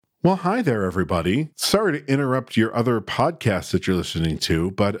Well, hi there, everybody. Sorry to interrupt your other podcasts that you're listening to,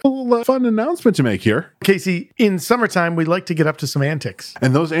 but a little fun announcement to make here. Casey, in summertime, we like to get up to some antics.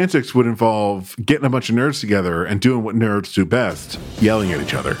 And those antics would involve getting a bunch of nerds together and doing what nerds do best, yelling at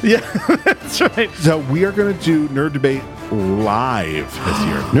each other. Yeah, that's right. So we are going to do Nerd Debate live this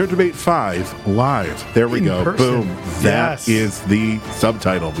year. Nerd Debate 5 live. There we In go. person. Boom. That Yes. is the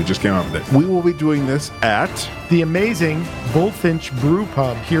subtitle. We just came up with it. We will be doing this at... The amazing Bullfinch Brew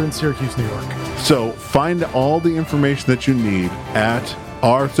Pub here in Syracuse, New York. So find all the information that you need at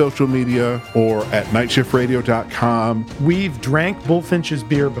our social media or at nightshiftradio.com. We've drank Bullfinch's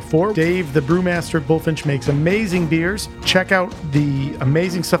beer before. Dave, the brewmaster at Bullfinch, makes amazing beers. Check out the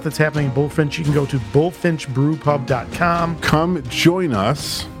amazing stuff that's happening in Bullfinch. You can go to bullfinchbrewpub.com. Come join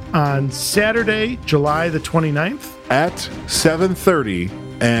us On Saturday, July the 29th. at 7:30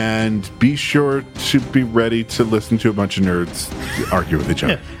 and be sure to be ready to listen to a bunch of nerds argue with each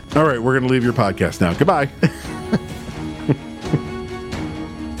other. All right, we're going to leave your podcast now. Goodbye.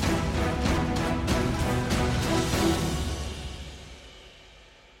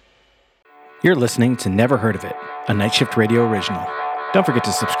 You're listening to Never Heard of It, a Night Shift Radio original. Don't forget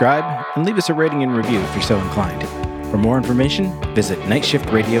to subscribe and leave us a rating and review if you're so inclined. For more information, visit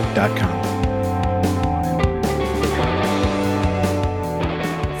nightshiftradio.com.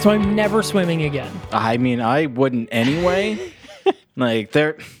 So I'm never swimming again. I mean, I wouldn't anyway.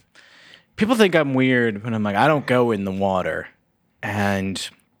 People think I'm weird when I'm like, I don't go in the water. And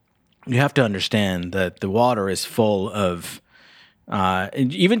you have to understand that the water is full of,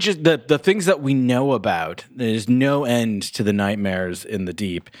 even just the things that we know about. There's no end to the nightmares in the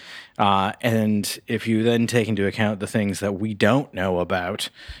deep. And if you then take into account the things that we don't know about,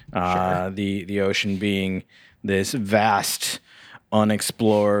 the ocean being this vast,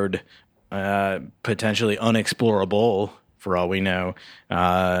 unexplored, potentially unexplorable, for all we know,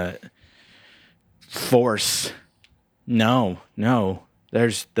 force. No.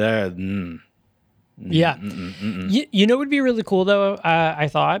 There's the. Yeah. You know what would be really cool, though, I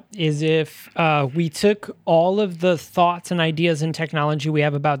thought, is if we took all of the thoughts and ideas and technology we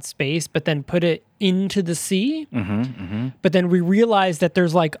have about space, but then put it into the sea. But then we realized that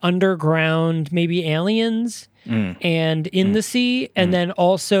there's like underground, maybe aliens and in the sea. And then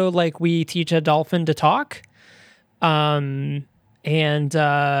also like we teach a dolphin to talk. And maybe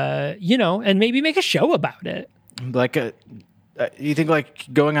make a show about it. Like you think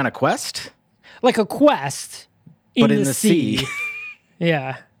like going on a quest? Like a quest But in the sea.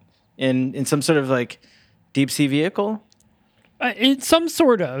 Yeah. In some sort of like deep sea vehicle? It's some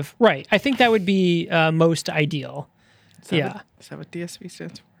sort of, right. I think that would be most ideal. Is that what DSV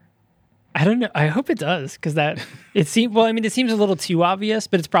stands for? I don't know. I hope it does, because it seems a little too obvious,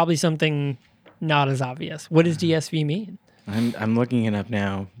 but it's probably something not as obvious. What does DSV mean? I'm looking it up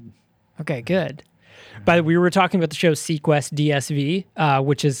now. Okay, good. By the way, we were talking about the show Sequest DSV,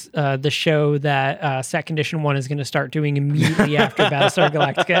 which is the show that Second Edition 1 is going to start doing immediately after Battlestar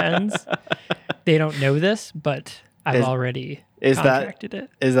Galactica ends. They don't know this, but I've already contracted it.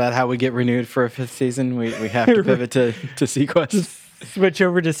 Is that how we get renewed for a fifth season? We have to pivot to Sequest? Switch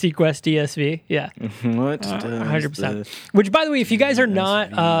over to Sequest DSV. Yeah. What? 100%. Which, by the way, if you guys are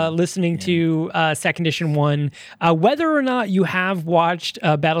not listening to Second Edition 1, whether or not you have watched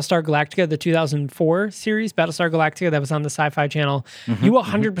Battlestar Galactica, the 2004 series, Battlestar Galactica, that was on the Sci-Fi Channel, you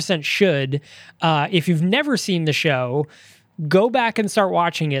 100% should. If you've never seen the show, go back and start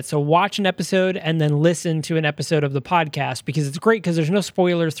watching it. So watch an episode and then listen to an episode of the podcast, because it's great because there's no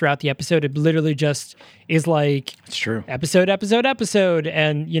spoilers throughout the episode. It literally just is like It's true. episode,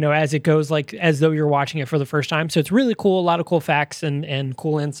 and as it goes, like as though you're watching it for the first time. So it's really cool, a lot of cool facts and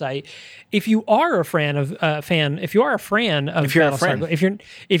cool insight. If you are a fan of if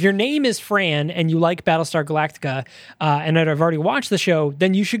your name is Fran and you like Battlestar Galactica and I've already watched the show,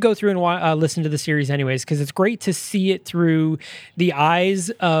 then you should go through and listen to the series anyways, because it's great to see it through the eyes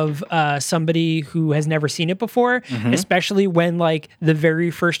of somebody who has never seen it before, especially when like the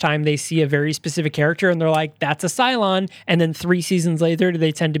very first time they see a very specific character and they're like, that's a Cylon, and then 3 seasons later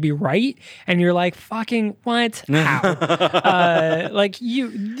they tend to be right, and you're like, fucking what? How? Like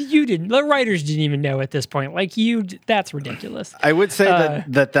you didn't, the writers didn't even know at this point. Like that's ridiculous. I would say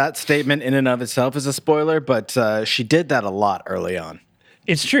that statement in and of itself is a spoiler, but she did that a lot early on.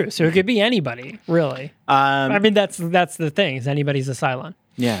 It's true. So it could be anybody, really. I mean, that's the thing. Is anybody's a Cylon?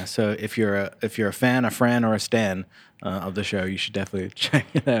 Yeah. So if you're a fan, a Fran, or a Stan of the show, you should definitely check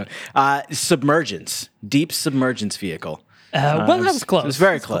it out. Submergence, deep submergence vehicle. Well, that was close. It was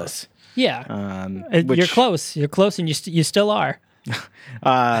very close. Yeah. You're close. You're close, and you still are.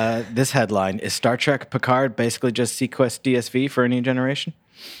 This headline is Star Trek Picard basically just Sequest DSV for a new generation.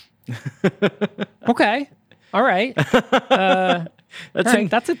 Okay. All right.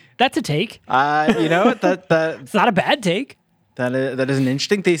 That's a take. You know what? It's not a bad take. That is an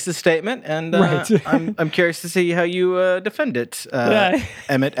interesting thesis statement, and Right. I'm curious to see how you defend it,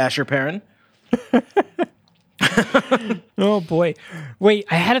 Emmett Asher Perrin. Oh boy. Wait,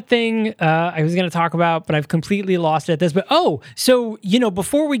 I had a thing I was going to talk about, but I've completely lost it at this. But so,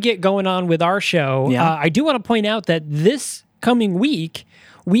 before we get going on with our show, I do want to point out that this coming week,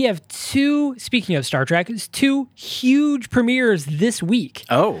 we have speaking of Star Trek, 2 huge premieres this week.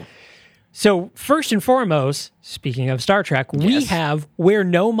 Oh. So first and foremost, speaking of Star Trek, we have Where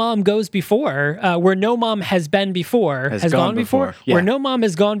No Mom Goes Before, Where No Mom Has Been Before, has gone before. Yeah. Where No Mom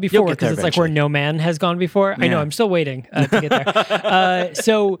Has Gone Before, get there because it's like Where No Man Has Gone Before. I know, I'm still waiting to get there.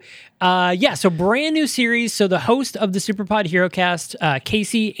 So brand new series. So the host of the Superpod HeroCast,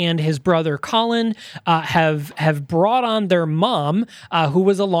 Casey, and his brother Colin have brought on their mom, who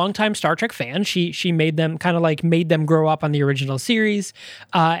was a longtime Star Trek fan. She made them grow up on the original series,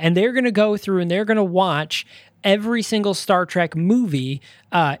 and they're going to go through and they're going to watch every single Star Trek movie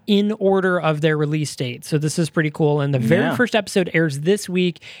in order of their release date. So this is pretty cool. And the very first episode airs this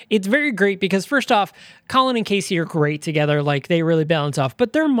week. It's very great because first off, Colin and Casey are great together. Like they really balance off,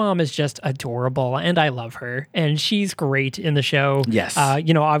 but their mom is just adorable and I love her and she's great in the show. Yes.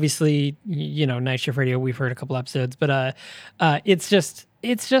 Obviously, Night Shift Radio, we've heard a couple episodes, but it's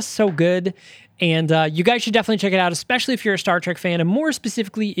just so good. And you guys should definitely check it out, especially if you're a Star Trek fan, and more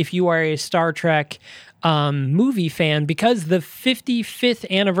specifically if you are a Star Trek movie fan, because the 55th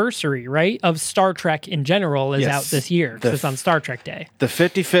anniversary, right, of Star Trek in general is out this year, because it's on Star Trek Day. The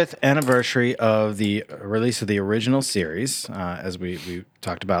 55th anniversary of the release of the original series, as we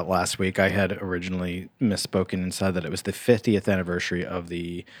talked about last week. I had originally misspoken and said that it was the 50th anniversary of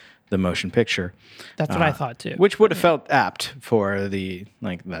the motion picture. That's what I thought too. Which would have felt apt for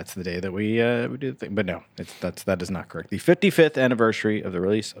that's the day that we do the thing. But no, that is not correct. The 55th anniversary of the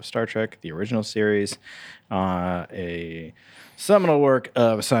release of Star Trek, the original series, a seminal work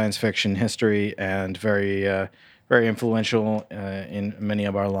of science fiction history and very very influential in many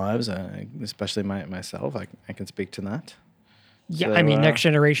of our lives, especially myself. I can speak to that. Yeah, So, I mean, Next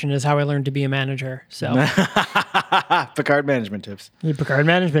Generation is how I learned to be a manager. So Picard management tips. Picard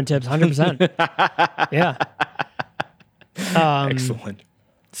management tips, 100%. Yeah. Excellent.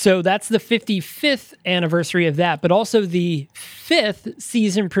 So that's the 55th anniversary of that, but also the 5th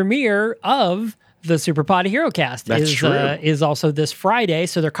season premiere of the Superpod HeroCast is also this Friday.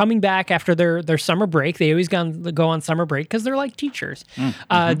 So they're coming back after their summer break. They always go on summer break because they're like teachers.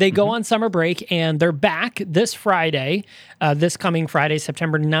 They go on summer break and they're back this Friday, this coming Friday,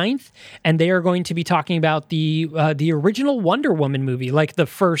 September 9th. And they are going to be talking about the original Wonder Woman movie, like the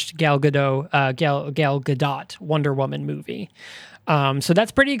first Gal Gadot Wonder Woman movie. So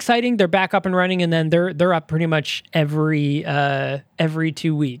that's pretty exciting. They're back up and running, and then they're up pretty much every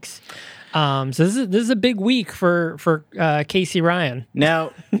 2 weeks. So this is a big week for Casey Ryan.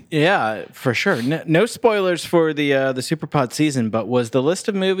 Now, yeah, for sure. No spoilers for the Superpod season, but was the list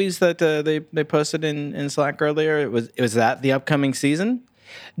of movies that they posted in Slack earlier? Was that the upcoming season?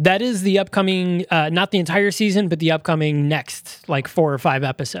 That is the upcoming, not the entire season, but the upcoming next 4 or 5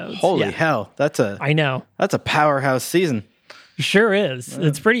 episodes. Holy hell, I know, that's a powerhouse season. Sure is.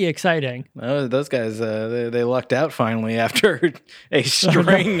 It's pretty exciting. Those guys, they lucked out finally after a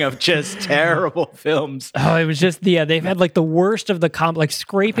string of just terrible films. Oh, it was just they've had the worst of the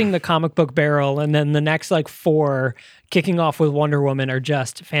scraping the comic book barrel, and then the next 4 kicking off with Wonder Woman are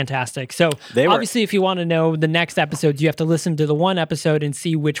just fantastic. So obviously, if you want to know the next episodes, you have to listen to the one episode and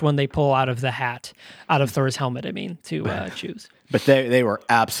see which one they pull out of the hat, out of Thor's helmet, to choose. But they were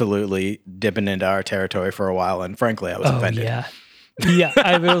absolutely dipping into our territory for a while, and frankly, I was offended. Yeah,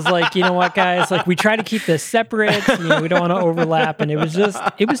 I was like, you know what, guys? We try to keep this separate. We don't want to overlap, and it was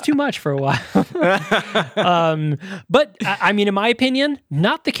too much for a while. But I mean, in my opinion,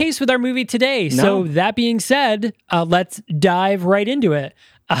 not the case with our movie today. No. So that being said, let's dive right into it.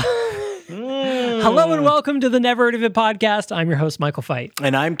 Hello and welcome to the Never Heard of It podcast. I'm your host, Michael Fight.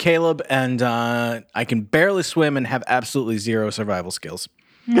 And I'm Caleb, and I can barely swim and have absolutely zero survival skills.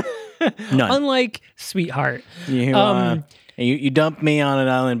 None. Unlike Sweetheart. You dump me on an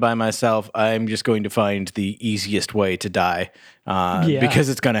island by myself, I'm just going to find the easiest way to die because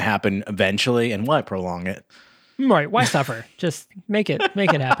it's going to happen eventually, and why prolong it? Right. Why suffer? Just make it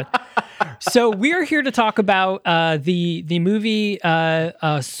happen. So we are here to talk about the movie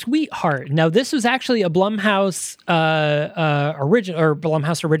Sweetheart. Now, this was actually a Blumhouse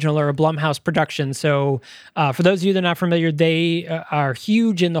original or a Blumhouse production. So for those of you that are not familiar, they are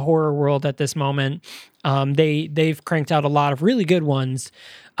huge in the horror world at this moment. They've cranked out a lot of really good ones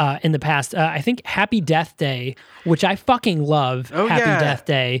in the past. I think Happy Death Day, which I fucking love. Oh, Happy yeah. Death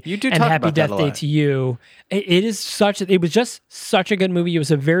Day. You do and talk Happy about that Death a Day lot. to you. It was just such a good movie. It was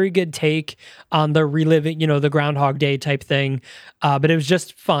a very good take on the reliving, the Groundhog Day type thing. But it was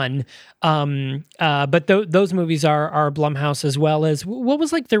just fun. But those movies are Blumhouse, as well as what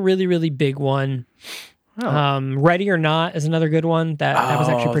was like the really, really big one. Ready or Not is another good one. That was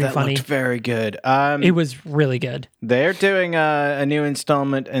actually pretty that funny. Looked very good. It was really good. They're doing a new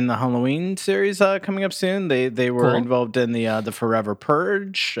installment in the Halloween series coming up soon. They were Cool. involved in the Forever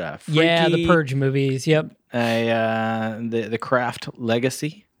Purge. Yeah, the Freaky, Purge movies. Yep. the Craft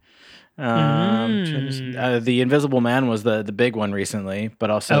Legacy. The Invisible Man was the big one recently, but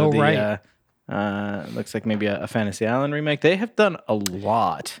also looks like maybe a Fantasy Island remake. They have done a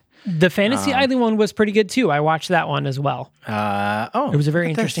lot. The Fantasy Island one was pretty good too. I watched that one as well. It was a very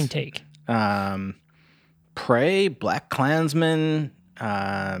look at interesting this. take. Prey, Black Klansman,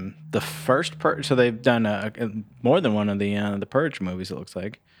 the first Purge. So they've done more than one of the Purge movies. It looks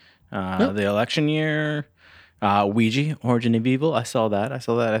like the Election Year, Ouija, Origin of Evil. I saw that. I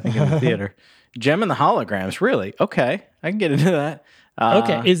think in the theater. Gem and the Holograms. Really? Okay, I can get into that.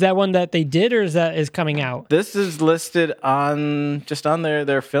 Okay, is that one that they did, or is coming out? This is listed on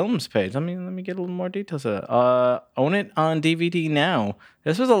their films page. Let me get a little more details. Own it on DVD now.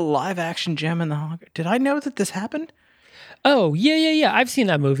 This was a live action Gem in the Hologram. Did I know that this happened? Oh yeah. I've seen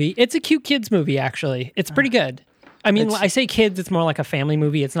that movie. It's a cute kids movie, actually. It's pretty good. I mean, I say kids. It's more like a family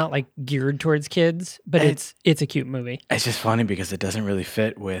movie. It's not like geared towards kids, but it's a cute movie. It's just funny because it doesn't really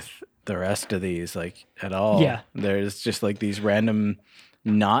fit with the rest of these like at all. Yeah. There's just like these random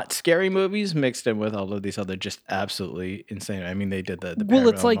not scary movies mixed in with all of these other just absolutely insane. I mean, they did the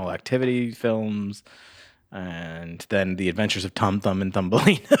It's like- Paranormal Activity films and then The Adventures of Tom Thumb and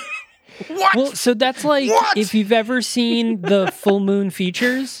Thumbelina. What? Well, so that's like if you've ever seen the Full Moon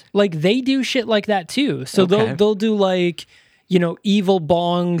features, like they do shit like that too. So Okay. they'll do like, Evil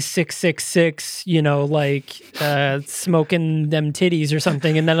Bong 666, smoking them titties or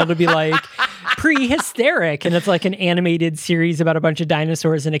something, and then it'll be like Prehistoric, and it's like an animated series about a bunch of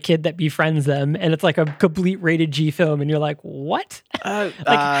dinosaurs and a kid that befriends them, and it's like a complete rated G film, and you're like, what?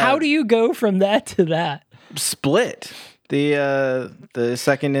 How do you go from that to that? Split. The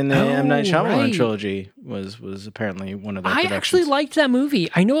second in the M. Night Shyamalan right. trilogy was apparently one of their I productions. actually liked that movie.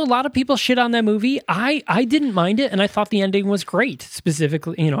 I know a lot of people shit on that movie. I didn't mind it, and I thought the ending was great.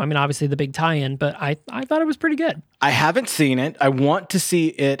 Specifically, obviously the big tie-in, but I thought it was pretty good. I haven't seen it. I want to see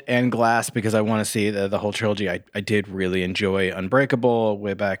it and Glass because I want to see the whole trilogy. I did really enjoy Unbreakable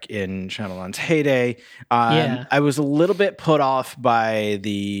way back in Shyamalan's heyday. Yeah. I was a little bit put off by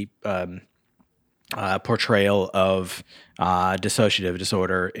the portrayal of dissociative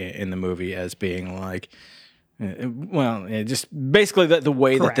disorder in the movie as being like, just basically the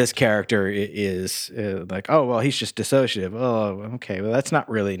way Correct. that this character is like, oh, well, he's just dissociative. Oh, okay. Well, that's not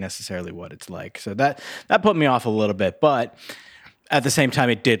really necessarily what it's like. So that put me off a little bit, but at the same time,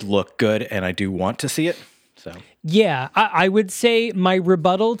 it did look good and I do want to see it. So Yeah, I would say my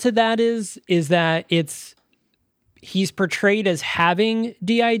rebuttal to that is that he's portrayed as having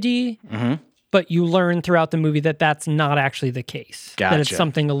DID, but you learn throughout the movie that that's not actually the case. That it's Gotcha.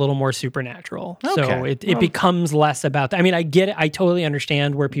 something a little more supernatural. So Okay. it becomes less about that. I mean, I get it. I totally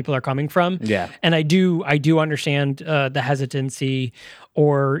understand where people are coming from. Yeah. And I do understand the hesitancy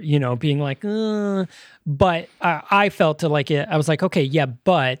or, being like, but I felt to like it. I was like, okay, yeah,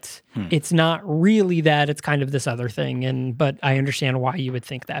 but it's not really that. It's kind of this other thing. But I understand why you would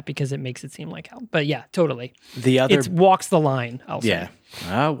think that because it makes it seem like hell. But yeah, totally. the other, It walks the line, I'll say. yeah,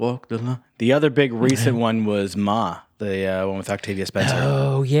 I walked the line. The other big recent one was Ma, the one with Octavia Spencer.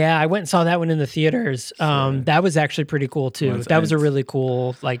 Oh yeah, I went and saw that one in the theaters. That was actually pretty cool too. That was a really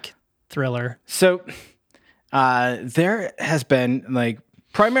cool thriller. So there has been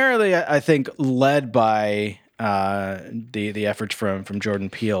primarily, I think, led by the efforts from Jordan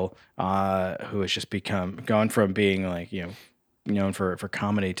Peele, who has just gone from being known for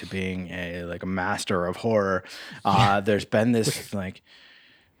comedy to being a master of horror. There's been this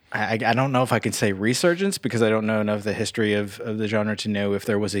I don't know if I can say resurgence because I don't know enough of the history of the genre to know if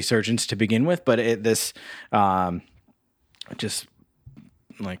there was a surgence to begin with, but this just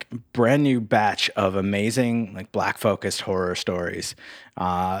like brand new batch of amazing like black focused horror stories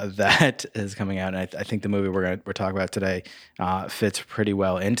that is coming out, and I think the movie we're talking about today fits pretty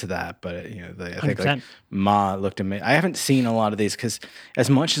well into that. But I think 100%. like Ma looked amazing. I haven't seen a lot of these because as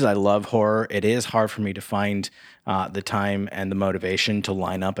much as I love horror, it is hard for me to find the time and the motivation to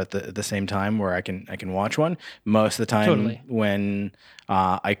line up at the same time where I can watch one. Most of the time, Totally. when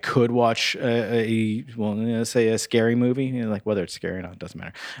I could watch say a scary movie, like whether it's scary or not, it doesn't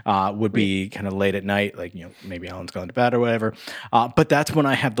matter, would be kind of late at night, like maybe Alan's gone to bed or whatever. But that's when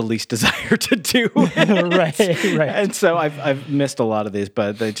I have the least desire to do it. Right. And so I've missed a lot of these,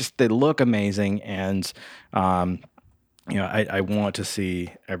 but they look amazing, and I want to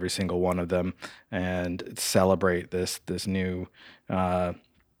see every single one of them and celebrate this new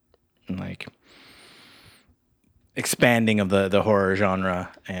like expanding of the horror genre.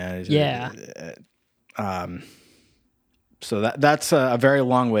 And so that's a very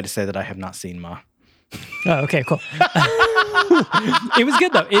long way to say that I have not seen Ma. Oh, okay, cool. It was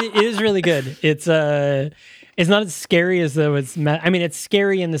good though. It is really good. It's not as scary as though it's. I mean, it's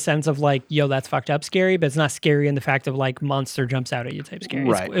scary in the sense of like, yo, that's fucked up scary, but it's not scary in the fact of like monster jumps out at you type scary.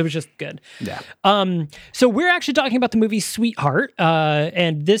 Right. It was just good. Yeah. So we're actually talking about the movie Sweetheart,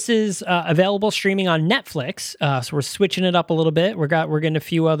 and this is available streaming on Netflix. So we're switching it up a little bit. We're getting a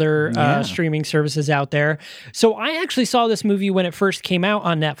few other streaming services out there. So I actually saw this movie when it first came out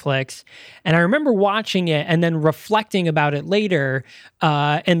on Netflix, and I remember watching it and then reflecting about it later.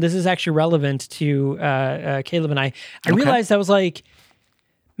 And this is actually relevant to Caleb and I realized I was like,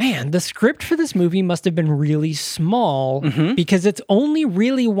 man, the script for this movie must have been really small because it's only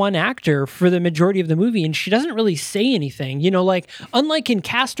really one actor for the majority of the movie, and she doesn't really say anything. Like unlike in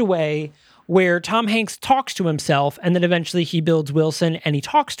Castaway, where Tom Hanks talks to himself and then eventually he builds Wilson and he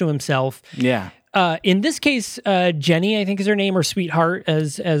talks to himself. Yeah. In this case, Jenny, I think is her name, or Sweetheart,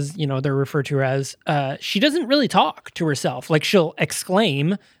 as they're referred to her as. She doesn't really talk to herself. Like she'll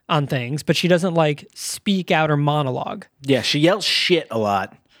exclaim on things, but she doesn't like speak out or monologue. Yeah, she yells shit a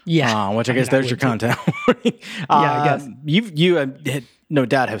lot. Yeah, which I guess there's your content. I guess you no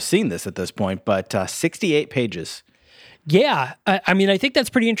doubt have seen this at this point, but 68 pages. Yeah, I mean, I think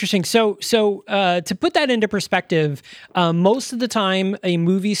that's pretty interesting. So to put that into perspective, most of the time, a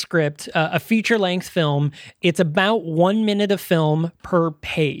movie script, a feature-length film, it's about 1 minute of film per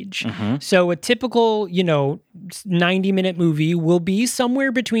page. So a typical, 90-minute movie will be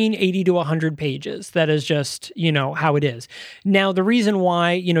somewhere between 80 to 100 pages. That is just, how it is. Now, the reason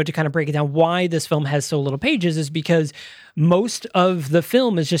why, to kind of break it down, why this film has so little pages is because most of the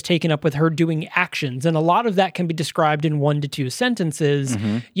film is just taken up with her doing actions. And a lot of that can be described in 1 to 2 sentences,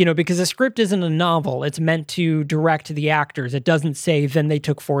 because a script isn't a novel. It's meant to direct the actors. It doesn't say, then they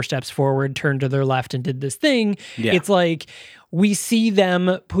took 4 steps forward, turned to their left and did this thing. Yeah. It's like, we see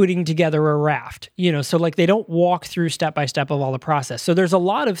them putting together a raft, so like they don't walk through step by step of all the process. So there's a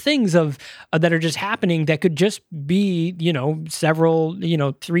lot of things that are just happening that could just be, several,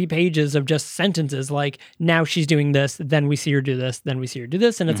 3 pages of just sentences. Like now she's doing this, then we see her do this, then we see her do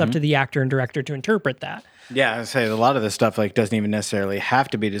this. And it's up to the actor and director to interpret that. Yeah, I say a lot of this stuff like doesn't even necessarily have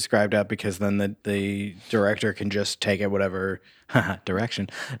to be described out because then the director can just take it whatever direction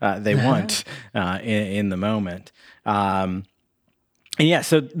they want in the moment. And yeah,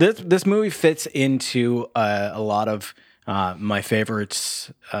 so this movie fits into a lot of my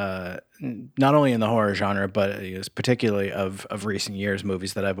favorites, not only in the horror genre, but particularly of recent years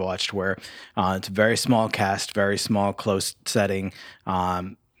movies that I've watched where it's a very small cast, very small, close setting.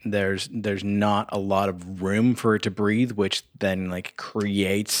 There's not a lot of room for it to breathe, which then like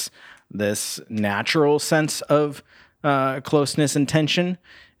creates this natural sense of closeness and tension.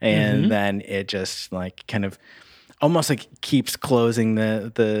 And then it just like kind of almost like keeps closing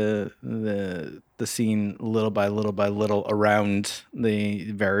the scene little by little around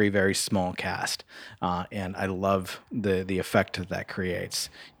the very, very small cast. And I love the effect that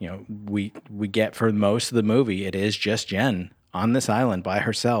creates. We get for most of the movie, it is just Jen on this island by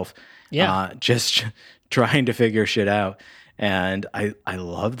herself. Yeah. Just trying to figure shit out. And I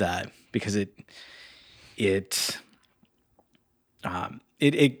love that because it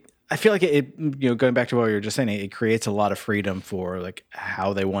I feel like it going back to what you were just saying, it creates a lot of freedom for like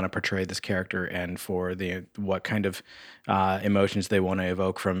how they want to portray this character and for what kind of emotions they want to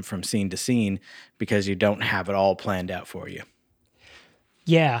evoke from scene to scene because you don't have it all planned out for you.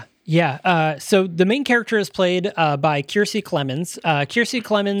 Yeah. Yeah. So the main character is played by Kiersey Clemens. Kiersey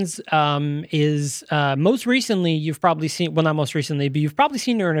Clemens is most recently, you've probably seen, well, not most recently, but you've probably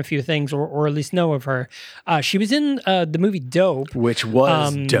seen her in a few things or at least know of her. She was in the movie Dope. Which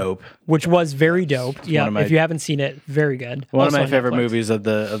was dope. Which was very dope. Yeah. If you haven't seen it, very good. One Also of my on favorite Netflix. movies of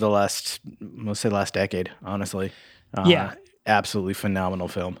the last, let's say last decade, honestly. Yeah. Absolutely phenomenal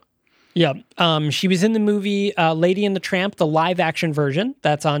film. Yeah. She was in the movie Lady and the Tramp, the live action version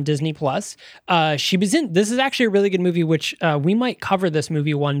that's on Disney Plus. She was in, this is actually a really good movie, which we might cover this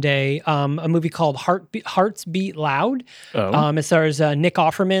movie one day. A movie called Hearts Beat Loud. It stars Nick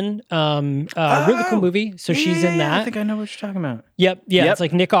Offerman. Really cool movie. So she's in that. I think I know what you're talking about. Yep. Yeah. Yep. It's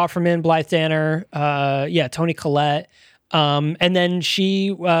like Nick Offerman, Blythe Danner, Toni Collette. And then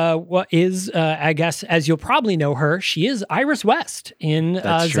she is, I guess, as you'll probably know her, she is Iris West in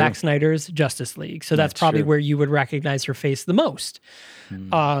Zack Snyder's Justice League. So that's probably where you would recognize her face the most.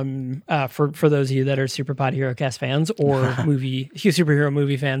 For those of you that are Super Pod Hero Cast fans or superhero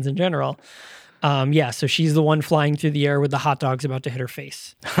movie fans in general. So she's the one flying through the air with the hot dogs about to hit her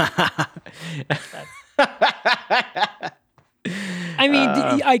face. I mean,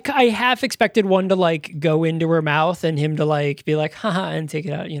 I half expected one to like go into her mouth and him to like be like, haha, and take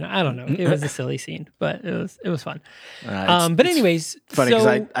it out. You know, I don't know. It was a silly scene, but it was fun. But anyways, funny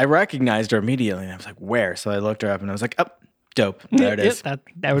because I recognized her immediately and I was like, where? So I looked her up and I was like, oh, dope. There it is. That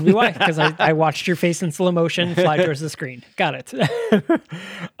would be why, because I watched your face in slow motion fly towards the screen. Got it.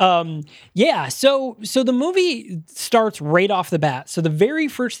 So the movie starts right off the bat. So the very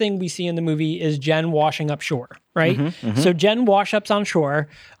first thing we see in the movie is Jen washing up shore, right? So Jen wash ups on shore,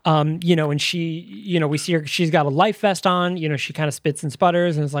 and she, we see her, she's got a life vest on, she kind of spits and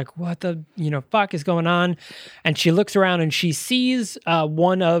sputters and is like, what the, fuck is going on? And she looks around and she sees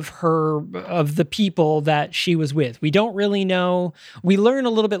one of the people that she was with. We don't really know. We learn a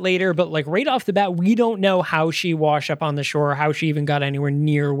little bit later, but like right off the bat, we don't know how she washed up on the shore, how she even got anywhere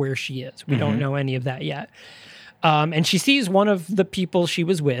near where she is. We don't know any of that yet. And she sees one of the people she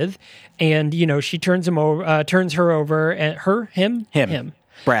was with, and she turns her over, and him.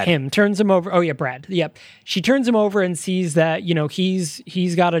 Brad. Him turns him over. Oh yeah, Brad. Yep. She turns him over and sees that,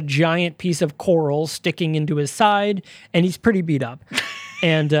 he's got a giant piece of coral sticking into his side, and he's pretty beat up.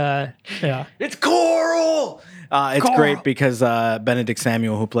 And it's coral. It's great because Benedict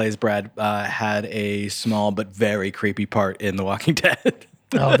Samuel, who plays Brad, had a small but very creepy part in The Walking Dead.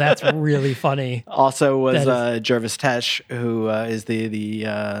 Oh, that's really funny. Also was Jervis Tesh, who is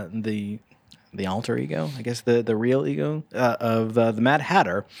the alter ego, I guess the real ego of the Mad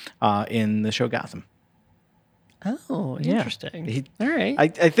Hatter in the show Gotham. Oh, interesting. Yeah. All right.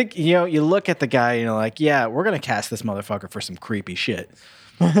 I think, you look at the guy and you're like, yeah, we're going to cast this motherfucker for some creepy shit.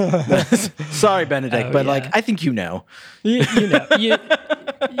 Sorry, Benedict, but like, I think you know. You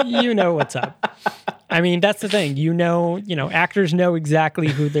know what's up. I mean, that's the thing. Actors know exactly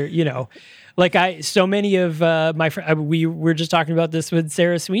who they're, like so many of my friends, we were just talking about this with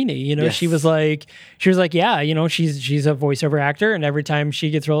Sarah Sweeney, Yes. she was like, yeah, she's a voiceover actor. And every time she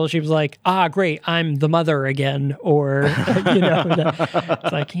gets roles, she was like, great, I'm the mother again. Or,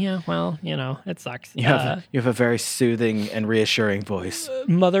 it's like, yeah, well, it sucks. You have a very soothing and reassuring voice.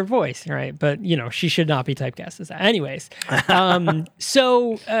 Mother voice, right? But she should not be typecast as that. Anyways,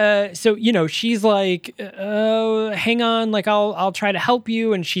 so she's like, hang on, like I'll try to help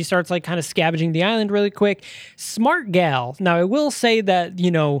you, and she starts like kind of scavenging the island really quick. Smart gal. Now I will say that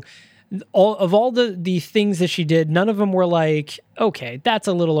all the things that she did, none of them were like, okay, that's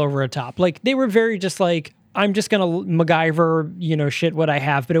a little over the top. Like they were very just like, I'm just gonna MacGyver, shit what I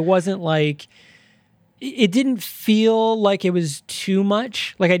have, but it wasn't like. It didn't feel like it was too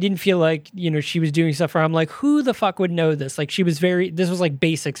much. Like I didn't feel like, she was doing stuff where I'm like, who the fuck would know this? Like this was like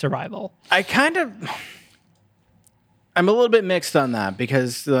basic survival. I'm a little bit mixed on that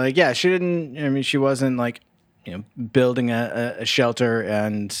because like, yeah, she wasn't like, building a shelter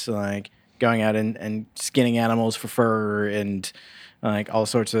and like going out and skinning animals for fur and like all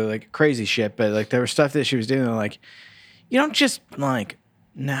sorts of like crazy shit. But like there was stuff that she was doing like, you don't just like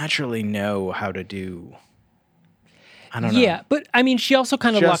naturally know how to do. I don't know. Yeah, but I mean, she also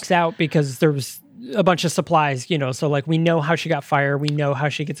kind of lucks out because there was a bunch of supplies, so like we know how she got fire, we know how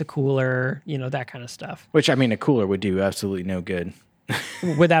she gets a cooler, that kind of stuff. Which I mean, a cooler would do absolutely no good.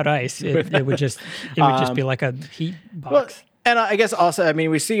 Without ice, it would just be like a heat box. And I guess also, I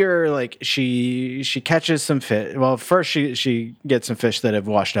mean, we see her like she catches some fish. Well, first she gets some fish that have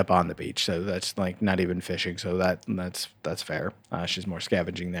washed up on the beach, so that's like not even fishing. So that's fair. She's more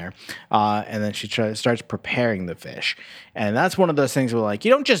scavenging there, and then she starts preparing the fish, and that's one of those things where like you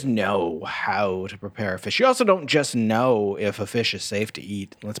don't just know how to prepare a fish. You also don't just know if a fish is safe to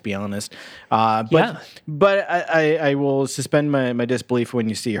eat. Let's be honest. But I will suspend my disbelief when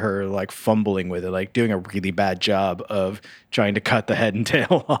you see her like fumbling with it, like doing a really bad job of trying to cut the head and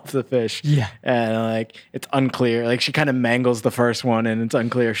tail off the fish. Yeah. And like it's unclear. Like she kind of mangles the first one and it's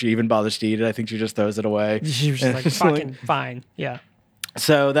unclear if she even bothers to eat it. I think she just throws it away. She was just like, fucking fine. Yeah.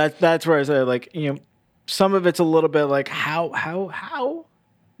 So that's where I say like, you know, some of it's a little bit like how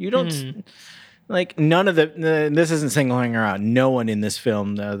you don't like none of this isn't singling her out. No one in this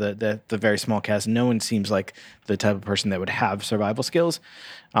film, the very small cast, no one seems like the type of person that would have survival skills.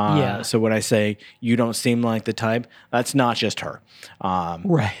 So when I say you don't seem like the type, that's not just her.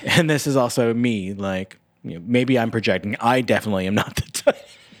 Right. And this is also me. Like, you know, maybe I'm projecting. I definitely am not the type.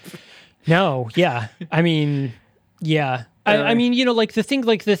 No. Yeah. I mean, yeah. I mean, you know, like the thing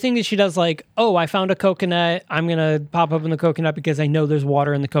that she does, like, oh, I found a coconut. I'm going to pop open the coconut because I know there's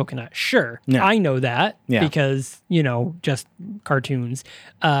water in the coconut. Sure. Yeah. I know that because, you know, just cartoons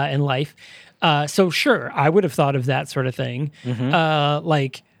and life. So sure, I would have thought of that sort of thing. Mm-hmm.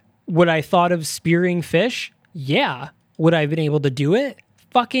 Like, would I thought of spearing fish? Yeah. Would I have been able to do it?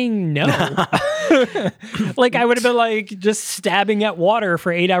 Fucking no. Like I would have been like just stabbing at water for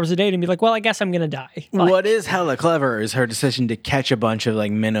 8 hours a day and be like, well, I guess I'm going to die. Like, what is hella clever is her decision to catch a bunch of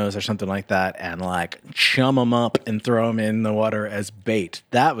like minnows or something like that and like chum them up and throw them in the water as bait.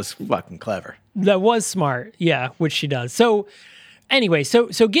 That was fucking clever. That was smart. Yeah, which she does. So anyway, so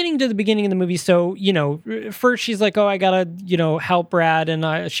getting to the beginning of the movie, so, you know, first she's like, oh, I gotta, you know, help Brad,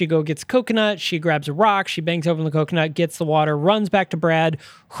 and she gets coconut, she grabs a rock, she bangs open the coconut, gets the water, runs back to Brad,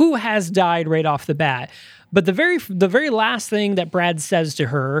 who has died right off the bat. But the very last thing that Brad says to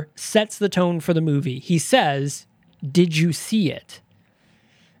her sets the tone for the movie. He says, "Did you see it?"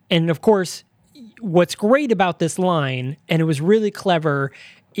 And of course, what's great about this line, and it was really clever,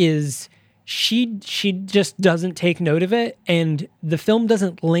 is she just doesn't take note of it, and the film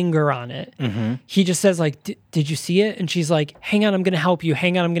doesn't linger on it. Mm-hmm. He just says like, did you see it? And she's like, hang on, I'm going to help you.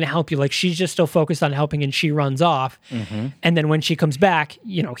 Hang on, I'm going to help you. Like she's just still focused on helping, and she runs off. Mm-hmm. And then when she comes back,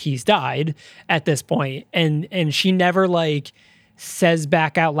 you know, he's died at this point. And she never like says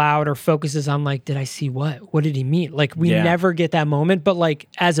back out loud or focuses on like, did I see what? What did he mean? Like we never get that moment. But like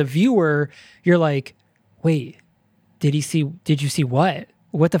as a viewer, you're like, wait, did you see what?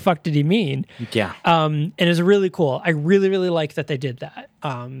 What the fuck did he mean? Yeah. And it was really cool. I really, really like that they did that.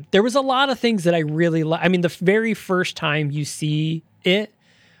 There was a lot of things that I really like. I mean, the very first time you see it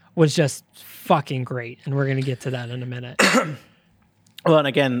was just fucking great. And we're going to get to that in a minute. Well, and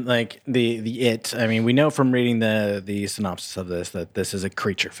again, like the it, I mean, we know from reading the synopsis of this that this is a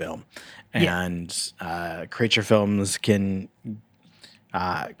creature film. And creature films can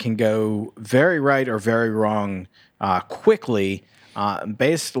go very right or very wrong quickly,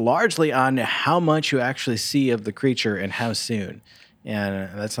 based largely on how much you actually see of the creature and how soon. And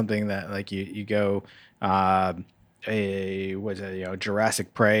that's something that like you go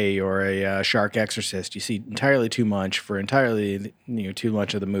Jurassic Prey or a Shark Exorcist, you see entirely too much for entirely too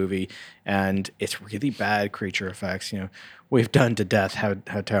much of the movie, and it's really bad creature effects. We've done to death how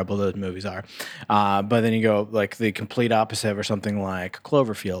terrible those movies are. But then you go like the complete opposite or something like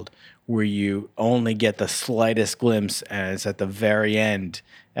Cloverfield, where you only get the slightest glimpse and it's at the very end.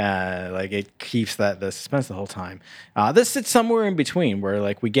 Like it keeps the suspense the whole time. This sits somewhere in between where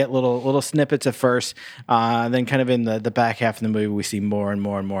like we get little snippets at first, then kind of in the back half of the movie we see more and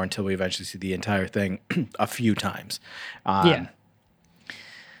more and more until we eventually see the entire thing a few times.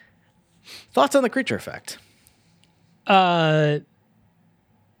 Thoughts on the creature effect? So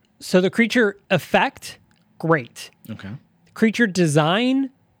the creature effect, great. Okay. Creature design,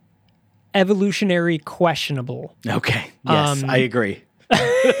 evolutionary questionable. Okay. Yes, I agree.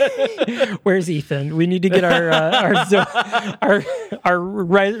 Where's Ethan? We need to get our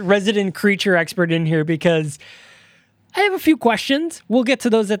resident creature expert in here because I have a few questions. We'll get to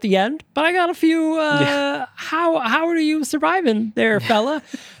those at the end, but I got a few. How are you surviving there, fella?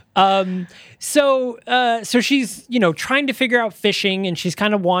 So she's, trying to figure out fishing, and she's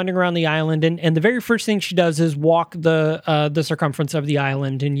kind of wandering around the island. And the very first thing she does is walk the circumference of the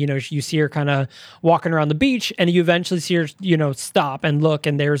island. And, you see her kind of walking around the beach, and you eventually see her, stop and look,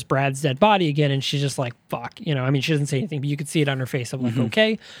 and there's Brad's dead body again. And she's just like, fuck, she doesn't say anything, but you could see it on her face. I'm like,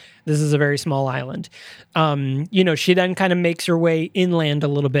 okay, This is a very small island. She then kind of makes her way inland a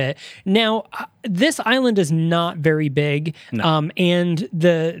little bit. Now, this island is not very big, and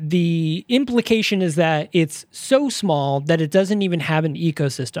the implication is that it's so small that it doesn't even have an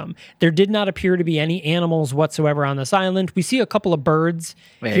ecosystem. There did not appear to be any animals whatsoever on this island. We see a couple of birds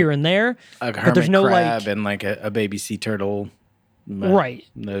here and there, but there's no crab and like a baby sea turtle. Right.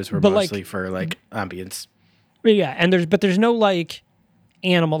 Those were mostly for like ambience. Yeah, and there's no like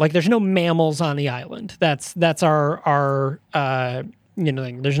animal, like there's no mammals on the island. That's our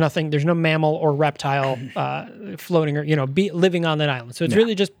thing. There's no mammal or reptile floating or living on that island. So it's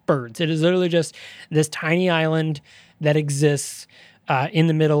really just birds. It is literally just this tiny island that exists in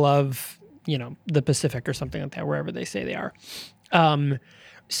the middle of the Pacific or something like that, wherever they say they are.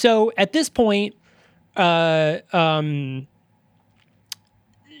 So at this point,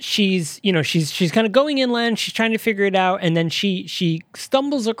 she's kind of going inland. She's trying to figure it out, and then she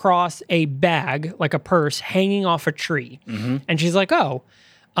stumbles across a bag, like a purse, hanging off a tree, and she's like, "Oh,"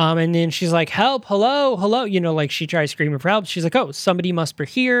 and then she's like, "Help! Hello! Hello!" Like she tries screaming for help. She's like, "Oh, somebody must be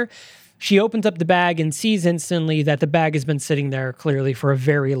here." She opens up the bag and sees instantly that the bag has been sitting there clearly for a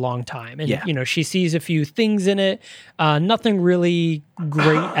very long time, and she sees a few things in it, nothing really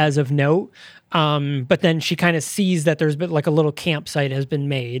great as of note. But then she kind of sees that there's been like a little campsite has been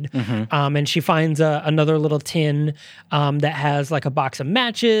made. And she finds another little tin that has like a box of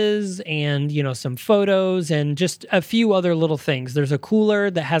matches and, some photos and just a few other little things. There's a cooler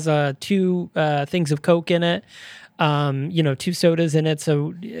that has two things of Coke in it, 2 sodas in it.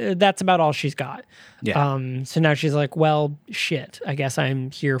 So that's about all she's got. Yeah. So now she's like, well, shit, I guess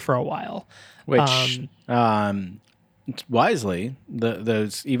I'm here for a while. Which, wisely,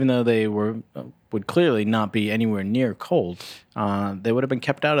 those, even though they would clearly not be anywhere near cold, they would have been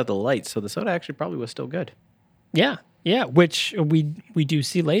kept out of the light, so the soda actually probably was still good. Yeah, which we do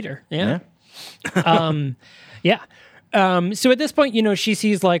see later. Yeah. So at this point, she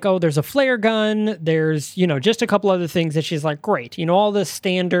sees like, oh, there's a flare gun. There's, just a couple other things that she's like, great. All the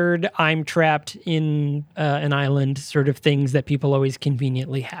standard I'm trapped in an island sort of things that people always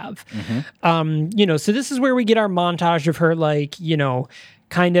conveniently have. So this is where we get our montage of her like,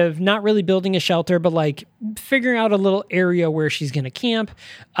 kind of not really building a shelter, but like figuring out a little area where she's going to camp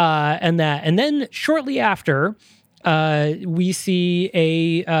and that. And then shortly after, we see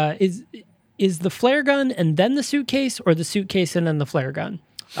is the flare gun and then the suitcase, or the suitcase and then the flare gun?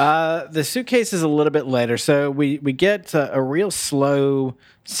 The suitcase is a little bit later. So we get a real slow,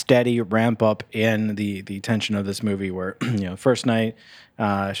 steady ramp up in the tension of this movie where, first night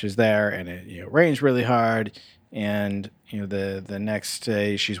she's there and it rains really hard. And, the next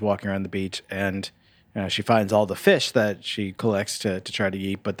day she's walking around the beach and she finds all the fish that she collects to try to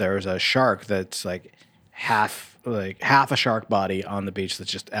eat. But there's a shark that's like half a shark body on the beach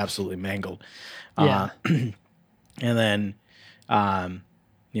that's just absolutely mangled. And then,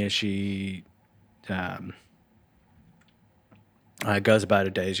 she goes about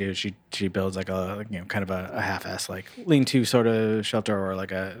her days. She builds like a kind of a half-ass like lean-to sort of shelter, or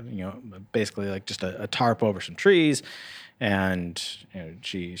like a basically like just a tarp over some trees. And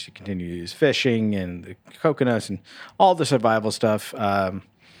she continues fishing and the coconuts and all the survival stuff.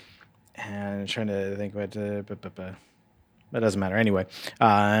 And trying to think about that doesn't matter anyway.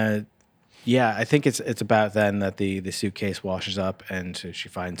 I think it's about then that the suitcase washes up and she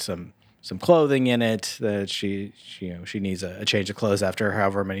finds some clothing in it that she needs a change of clothes after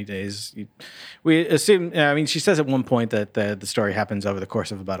however many days. We assume. She says at one point that the story happens over the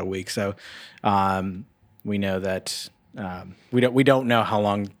course of about a week. So we know that we don't know how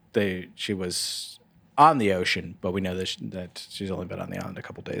long she was on the ocean, but we know that she's only been on the island a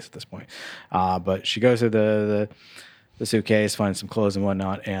couple days at this point. But she goes through the suitcase, finds some clothes and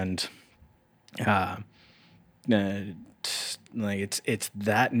whatnot, and it's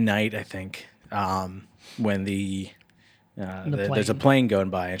that night, I think, when there's a plane going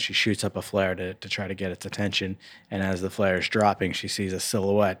by and she shoots up a flare to try to get its attention. And as the flare is dropping, she sees a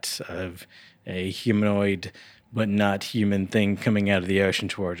silhouette of a humanoid but not human thing coming out of the ocean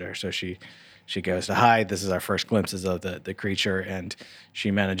towards her. So she goes to hide. This is our first glimpses of the creature, and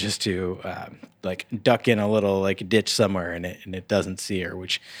she manages to duck in a little like ditch somewhere, and it doesn't see her,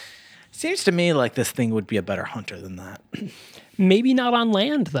 which seems to me like this thing would be a better hunter than that. Maybe not on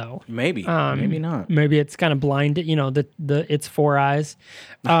land though. Maybe not. Maybe it's kind of blinded. Its 4 eyes.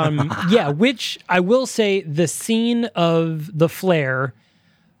 Which I will say, the scene of the flare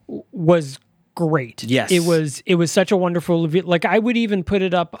was great. Yes. It was such a wonderful, like I would even put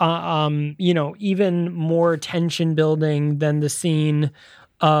it up, even more tension building than the scene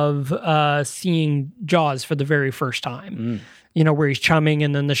of seeing Jaws for the very first time. where he's chumming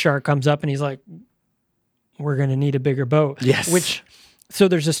and then the shark comes up and he's like, we're going to need a bigger boat. Yes. So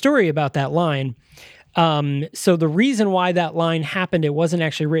there's a story about that line. So the reason why that line happened, it wasn't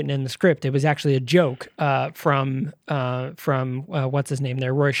actually written in the script. It was actually a joke from what's his name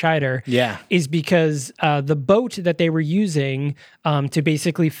there, Roy Scheider. Yeah. Is because the boat that they were using to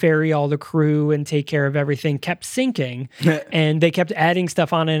basically ferry all the crew and take care of everything kept sinking, and they kept adding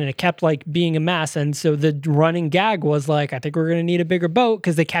stuff on it, and it kept like being a mess. And so the running gag was like, I think we're going to need a bigger boat,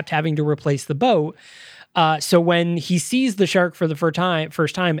 because they kept having to replace the boat. So when he sees the shark for the first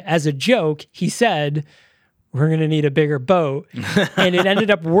time as a joke, he said, we're going to need a bigger boat. And it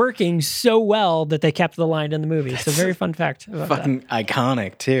ended up working so well that they kept the line in the movie. So very fun fact about Fucking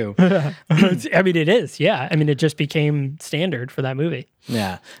iconic too. I mean, it is. Yeah. I mean, it just became standard for that movie.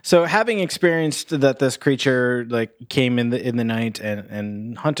 Yeah. So having experienced that this creature like came in the night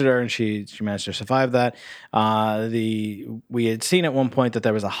and hunted her, and she managed to survive that. We had seen at one point that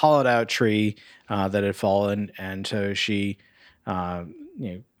there was a hollowed out tree that had fallen, and so she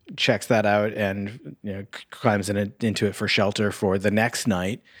checks that out and climbs into it for shelter for the next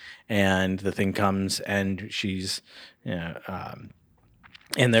night. And the thing comes, and she's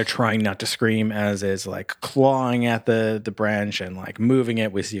and they're trying not to scream as is like clawing at the branch and like moving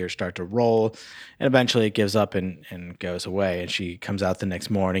it. We see her start to roll, and eventually it gives up and goes away. And she comes out the next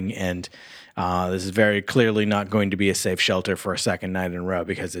morning, and this is very clearly not going to be a safe shelter for a second night in a row,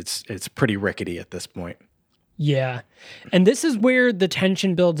 because it's pretty rickety at this point. Yeah. And this is where the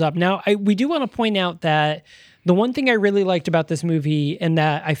tension builds up. Now, we do want to point out that the one thing I really liked about this movie, and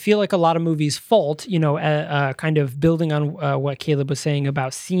that I feel like a lot of movies fault, kind of building on what Caleb was saying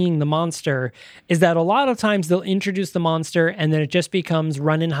about seeing the monster, is that a lot of times they'll introduce the monster and then it just becomes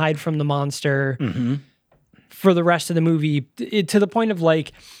run and hide from the monster for the rest of the movie, to the point of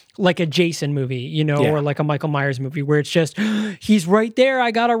like a Jason movie, or like a Michael Myers movie, where it's just, he's right there.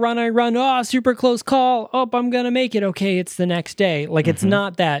 I gotta run. I run. Oh, super close call. Oh, I'm gonna make it. Okay, it's the next day. Like, it's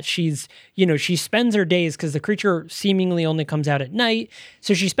not that. She's, she spends her days, because the creature seemingly only comes out at night.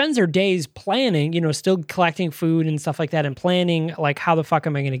 So she spends her days planning, still collecting food and stuff like that, and planning, like, how the fuck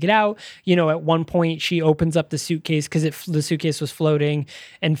am I gonna get out? At one point she opens up the suitcase, because the suitcase was floating,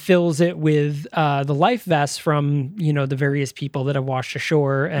 and fills it with the life vests from, the various people that have washed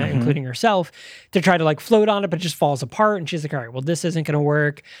ashore, including herself, to try to like float on it, but it just falls apart. And she's like, all right, well, this isn't going to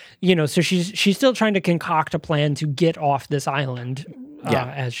work. So she's still trying to concoct a plan to get off this island,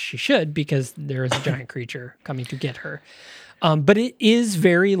 as she should, because there is a giant creature coming to get her. But it is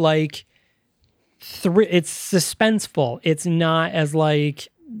very like, it's suspenseful. It's not as like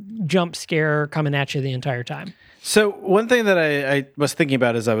jump scare coming at you the entire time. So one thing that I was thinking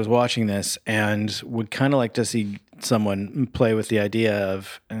about as I was watching this, and would kind of like to see someone play with the idea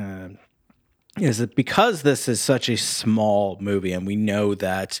of, is that because this is such a small movie, and we know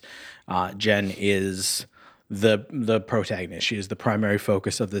that Jen is the protagonist, she is the primary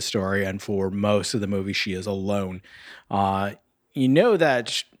focus of the story, and for most of the movie she is alone.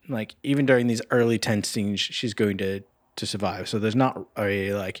 That like even during these early tense scenes, she's going to survive. So there's not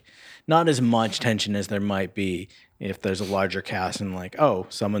as much tension as there might be if there's a larger cast and like, oh,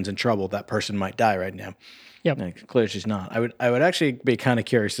 someone's in trouble, that person might die right now. Yep. Like, clearly she's not. I would actually be kind of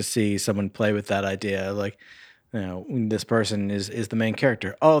curious to see someone play with that idea, like, this person is the main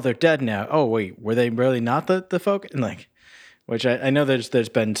character. Oh, they're dead now. Oh, wait, were they really not the focus? And like, which I know there's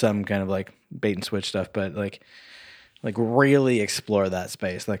been some kind of like bait and switch stuff, but like really explore that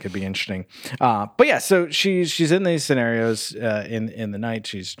space. That could be interesting. But yeah, so she's in these scenarios in the night.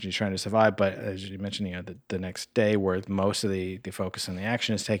 She's trying to survive. But as you mentioned, the next day, where most of the focus and the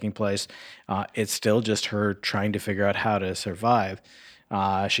action is taking place, it's still just her trying to figure out how to survive.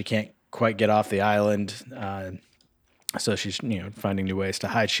 She can't quite get off the island, so she's finding new ways to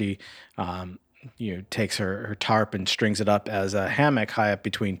hide. She takes her tarp and strings it up as a hammock high up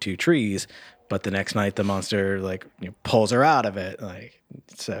between two trees. But the next night, the monster pulls her out of it.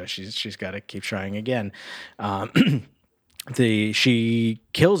 So she's got to keep trying again. She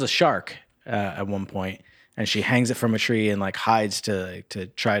kills a shark at one point, and she hangs it from a tree and hides to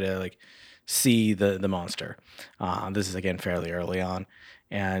try to see the monster. This is again fairly early on,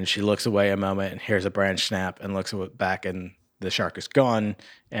 and she looks away a moment and hears a branch snap and looks back, and the shark is gone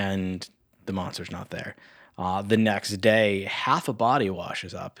and the monster's not there. The next day, half a body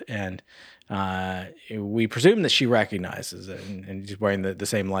washes up, and we presume that she recognizes it, and he's wearing the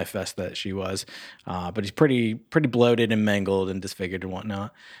same life vest that she was, but he's pretty bloated and mangled and disfigured and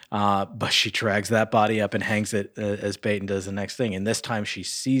whatnot. But she drags that body up and hangs it as bait and does the next thing. And this time she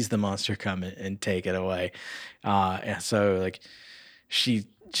sees the monster come and take it away. And so she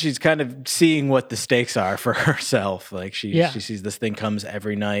she's kind of seeing what the stakes are for herself. Like she sees this thing comes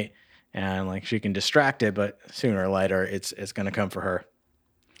every night, and like she can distract it, but sooner or later it's going to come for her.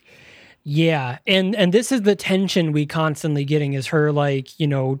 Yeah, and this is the tension we constantly getting is her like,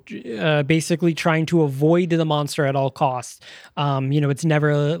 basically trying to avoid the monster at all costs. It's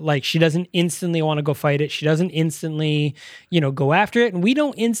never like she doesn't instantly want to go fight it. She doesn't instantly, go after it, and we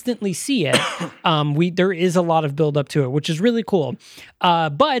don't instantly see it. There is a lot of build up to it, which is really cool.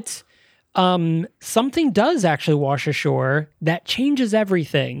 But something does actually wash ashore that changes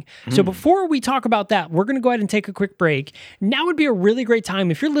everything. So before we talk about that, we're going to go ahead and take a quick break. Now would be a really great time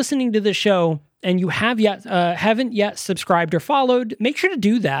if you're listening to this show and you haven't yet subscribed or followed, make sure to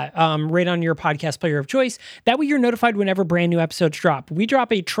do that right on your podcast player of choice. That way you're notified whenever brand new episodes drop. We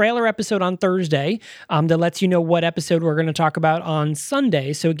drop a trailer episode on Thursday that lets you know what episode we're going to talk about on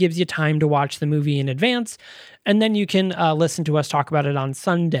Sunday. So it gives you time to watch the movie in advance. And then you can listen to us talk about it on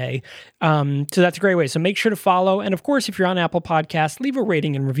Sunday. So that's a great way. So make sure to follow. And of course, if you're on Apple Podcasts, leave a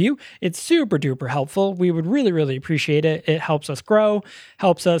rating and review. It's super duper helpful. We would really, really appreciate it. It helps us grow,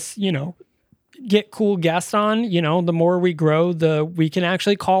 helps us, get cool guests on. The more we grow, we can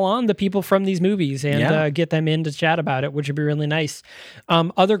actually call on the people from these movies and get them in to chat about it, which would be really nice.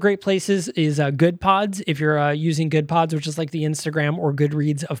 Other great places is Good Pods. If you're using Good Pods, which is like the Instagram or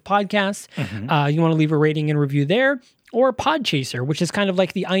Goodreads of podcasts, you want to leave a rating and review there. Or Podchaser, which is kind of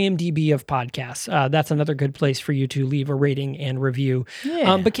like the IMDb of podcasts. That's another good place for you to leave a rating and review.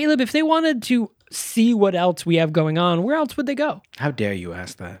 Yeah. But Caleb, if they wanted to see what else we have going on, where else would they go? How dare you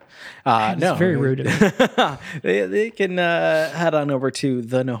ask that? It's very rude of me. They can head on over to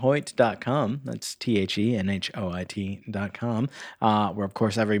thenahoit.com. That's THENHOIT.com, where, of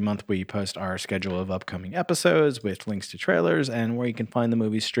course, every month we post our schedule of upcoming episodes with links to trailers and where you can find the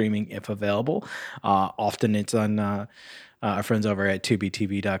movies streaming if available. Often it's on our friends over at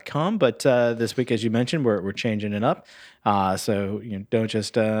tubetv.com, but this week, as you mentioned, we're changing it up. So don't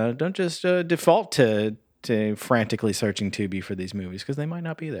just default to frantically searching Tubi for these movies because they might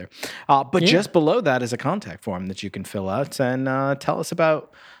not be there. But just below that is a contact form that you can fill out and tell us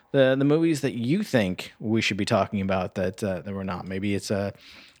about the movies that you think we should be talking about that we're not. Maybe it's a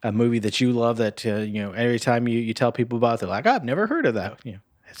movie that you love that every time you tell people about, they're like, I've never heard of that.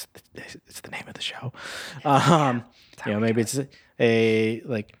 It's the name of the show. Maybe it's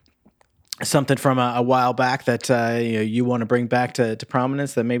something from a while back that you want to bring back to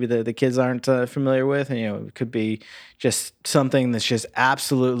prominence that maybe the kids aren't familiar with. And, it could be just something that's just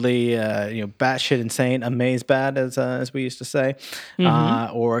absolutely batshit insane, amaze bad, as we used to say,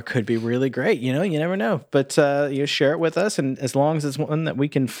 or it could be really great. You never know. But share it with us, and as long as it's one that we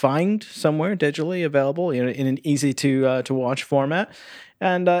can find somewhere digitally available, in an easy to watch format,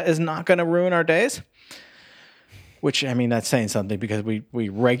 and is not going to ruin our days. Which, that's saying something because we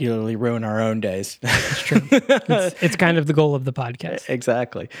regularly ruin our own days. That's true. It's kind of the goal of the podcast.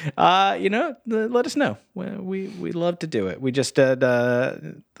 Exactly. Let us know. We love to do it. We just did,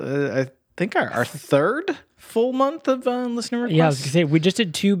 I think, our third full month of listener requests. Yeah, I was going to say, we just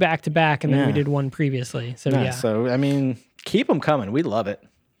did 2 back-to-back, and then we did one previously. So, yeah. So, keep them coming. We love it.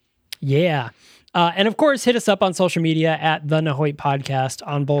 Yeah. And of course, hit us up on social media at The Nahoit Podcast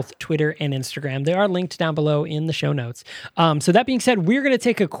on both Twitter and Instagram. They are linked down below in the show notes. So that being said, we're going to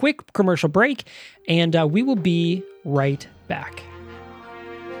take a quick commercial break, and we will be right back.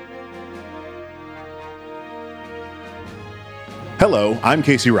 Hello, I'm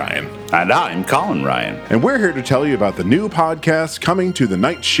Casey Ryan. And I'm Colin Ryan. And we're here to tell you about the new podcast coming to the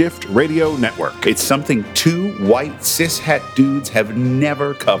Night Shift Radio Network. It's something 2 white cishet dudes have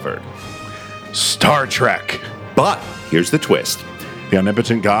never covered. Star Trek. But here's the twist. The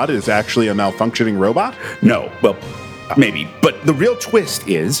omnipotent god is actually a malfunctioning robot? No, well, maybe. But the real twist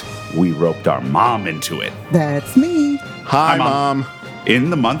is we roped our mom into it. That's me. Hi, Mom. In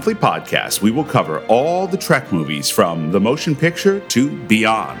the monthly podcast, we will cover all the Trek movies from the motion picture to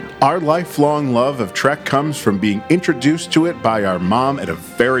beyond. Our lifelong love of Trek comes from being introduced to it by our mom at a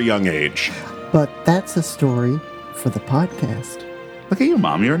very young age. But that's a story for the podcast. Look at you,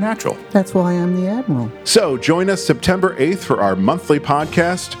 Mom. You're a natural. That's why I'm the Admiral. So join us September 8th for our monthly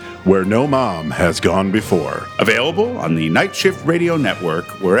podcast, Where No Mom Has Gone Before. Available on the Night Shift Radio Network,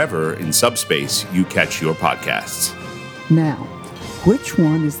 wherever in subspace you catch your podcasts. Now, which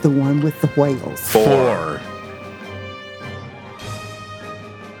one is the one with the whales? 4.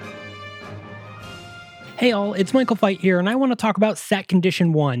 Hey all, it's Michael Fight here, and I want to talk about Set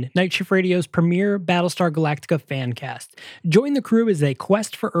Condition 1, Night Shift Radio's premier Battlestar Galactica fan cast. Join the crew as they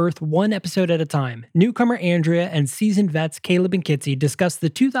quest for Earth one episode at a time. Newcomer Andrea and seasoned vets Caleb and Kitsy discuss the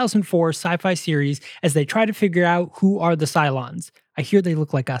 2004 sci-fi series as they try to figure out who are the Cylons. I hear they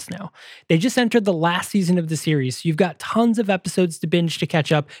look like us now. They just entered the last season of the series, so you've got tons of episodes to binge to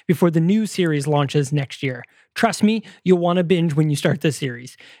catch up before the new series launches next year. Trust me, you'll want to binge when you start the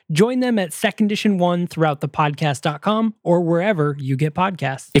series. Join them at Second Edition 1 throughout thepodcast.com or wherever you get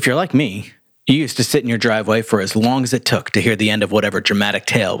podcasts. If you're like me, you used to sit in your driveway for as long as it took to hear the end of whatever dramatic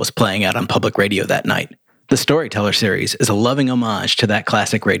tale was playing out on public radio that night. The Storyteller series is a loving homage to that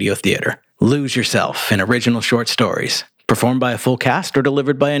classic radio theater. Lose yourself in original short stories, performed by a full cast or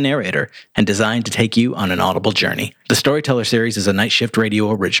delivered by a narrator, and designed to take you on an audible journey. The Storyteller series is a Night Shift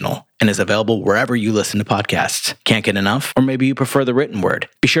Radio original and is available wherever you listen to podcasts. Can't get enough? Or maybe you prefer the written word?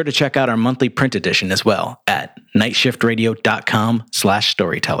 Be sure to check out our monthly print edition as well at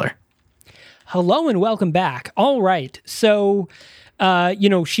nightshiftradio.com/storyteller. Hello and welcome back. All right. So,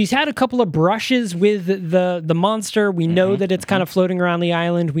 she's had a couple of brushes with the monster. We know that it's kind of floating around the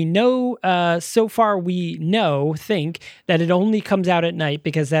island. We know, so far think that it only comes out at night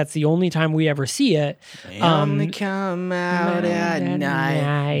because that's the only time we ever see it. They only come out at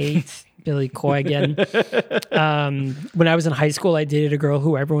night. Billy Corgan. When I was in high school, I dated a girl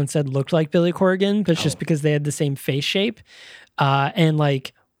who everyone said looked like Billy Corgan, but it's just because they had the same face shape. And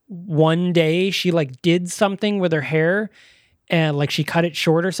like one day she like did something with her hair and like she cut it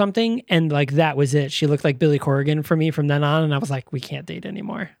short or something, and like that was it. She looked like Billy Corgan for me from then on, and I was like, we can't date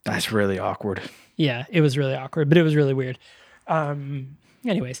anymore. That's really awkward. Yeah, it was really awkward, but it was really weird.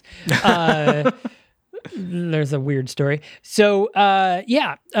 Anyways, there's a weird story. So,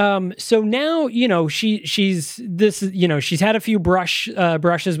 so now, she's had a few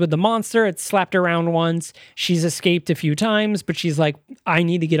brushes with the monster. It's slapped around once. She's escaped a few times, but she's like, I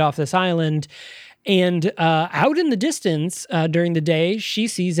need to get off this island. And out in the distance during the day, she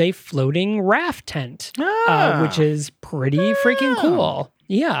sees a floating raft tent, which is pretty freaking cool.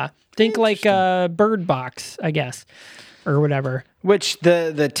 Yeah. Think like a bird box, I guess, or whatever. Which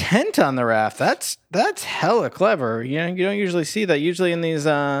the tent on the raft, that's hella clever. You don't usually see that. Usually in these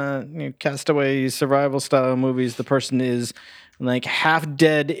castaway survival style movies, the person is like half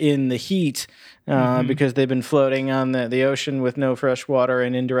dead in the heat because they've been floating on the ocean with no fresh water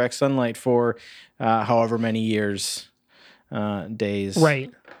and indirect sunlight for however many years, days,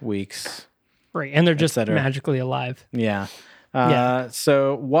 right, weeks, right, and they're just magically alive. Yeah.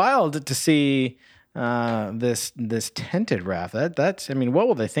 So wild to see this tented raft. That's what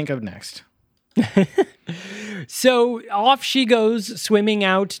will they think of next? So off she goes swimming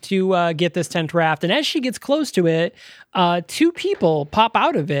out to get this tent raft, and as she gets close to it, two people pop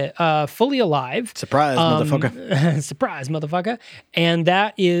out of it, fully alive. Surprise, motherfucker! Surprise, motherfucker! And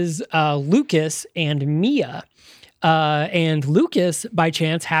that is Lucas and Mia. And Lucas, by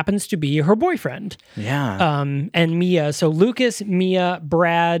chance, happens to be her boyfriend. Yeah. And Mia. So Lucas, Mia,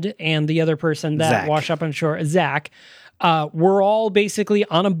 Brad, and the other person that Zach. wash up on shore, Zach. We're all basically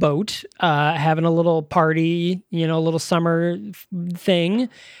on a boat, having a little party, a little summer thing,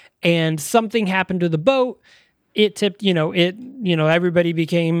 and something happened to the boat. It tipped, everybody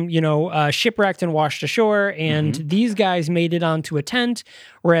became, shipwrecked and washed ashore, and these guys made it onto a tent,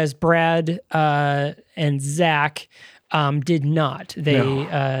 whereas Brad and Zach did not.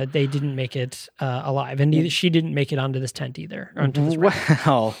 They didn't make it alive, and she didn't make it onto this tent either. Onto this raft.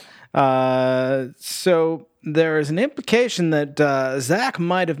 Well, so there is an implication that Zach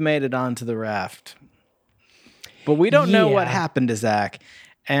might have made it onto the raft, but we don't know what happened to Zach.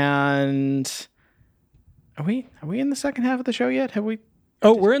 And are we in the second half of the show yet? Have we?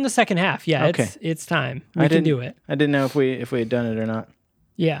 Oh, we're in the second half. Yeah, okay. It's time. We can do it. I didn't know if we had done it or not.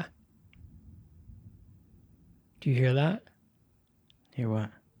 Yeah. Do you hear that? Hear what?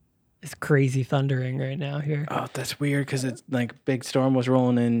 It's crazy thundering right now here. Oh, that's weird because it's like big storm was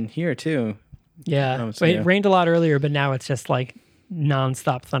rolling in here too. Yeah. It rained a lot earlier, but now it's just like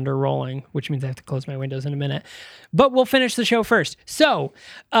nonstop thunder rolling, which means I have to close my windows in a minute. But we'll finish the show first. So,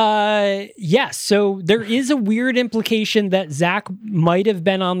 so there is a weird implication that Zach might have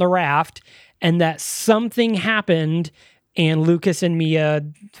been on the raft and that something happened and Lucas and Mia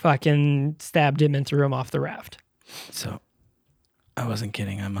fucking stabbed him and threw him off the raft. So, I wasn't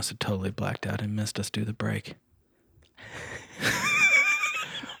kidding. I must have totally blacked out and missed us do the break.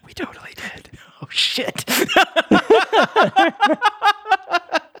 We totally did. Oh, shit.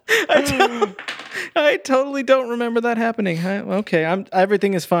 I totally don't remember that happening. Okay,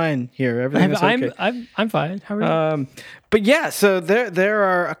 everything is fine here. Everything is okay. I'm fine. How are you? But yeah, so there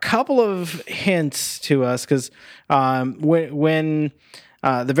are a couple of hints to us because when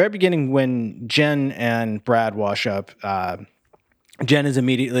the very beginning when Jen and Brad wash up, Jen is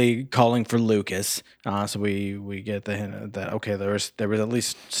immediately calling for Lucas. So we get the hint that, okay, there was at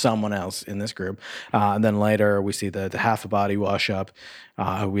least someone else in this group. And then later we see the half a body wash up,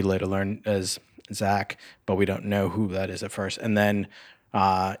 who we later learn as Zach, but we don't know who that is at first. And then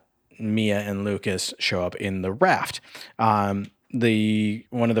Mia and Lucas show up in the raft. One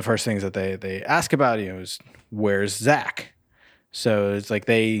of the first things that they ask about, is where's Zach? So it's like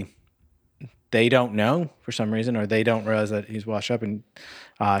they don't know for some reason, or they don't realize that he's washed up. And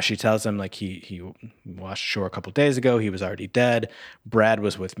she tells them like he washed ashore a couple days ago. He was already dead. Brad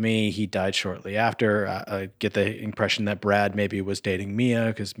was with me. He died shortly after. I get the impression that Brad maybe was dating Mia,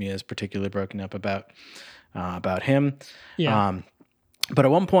 because Mia's particularly broken up about him. Yeah. But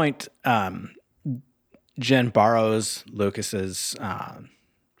at one point, Jen borrows Lucas's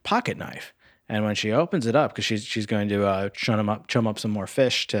pocket knife, and when she opens it up, because she's going to chum up some more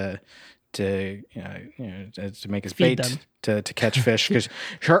fish to make his Feed bait them. to catch fish, because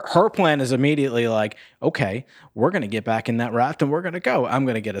her plan is immediately like, okay, we're going to get back in that raft and we're going to go. I'm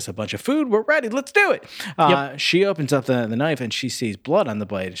going to get us a bunch of food. We're ready. Let's do it. She opens up the knife and she sees blood on the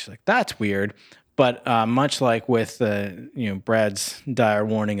blade. And she's like, that's weird. But much like with Brad's dire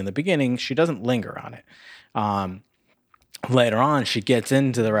warning in the beginning, she doesn't linger on it. Later on, she gets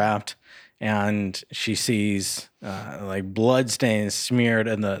into the raft and she sees like blood stains smeared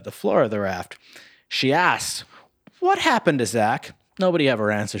in the floor of the raft. She asks, what happened to Zach? Nobody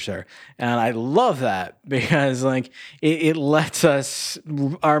ever answers her. And I love that, because like it lets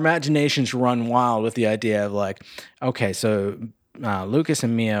our imaginations run wild with the idea of like, okay, so Lucas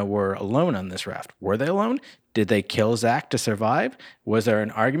and Mia were alone on this raft. Were they alone? Did they kill Zach to survive? Was there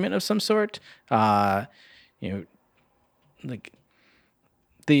an argument of some sort? Like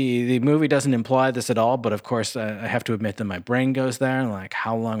the movie doesn't imply this at all, but of course I have to admit that my brain goes there. Like,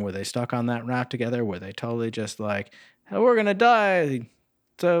 how long were they stuck on that raft together? Were they totally just like, oh, we're gonna die,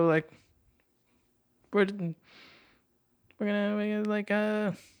 so like we're gonna like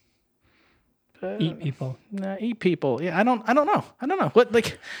Eat people. Eat people. Yeah, I don't know. What,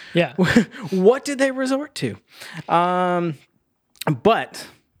 like, Yeah. what did they resort to? But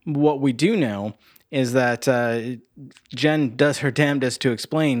what we do know is that Jen does her damnedest to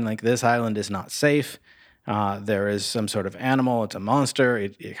explain, like, this island is not safe. There is some sort of animal. It's a monster.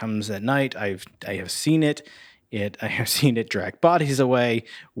 It comes at night. I have seen it. I have seen it drag bodies away.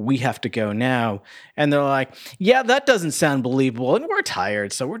 We have to go now. And they're like, yeah, that doesn't sound believable. And we're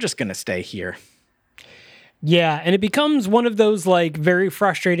tired, so we're just going to stay here. Yeah, and it becomes one of those like very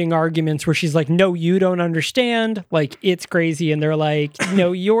frustrating arguments where she's like, no, you don't understand. Like, it's crazy. And they're like,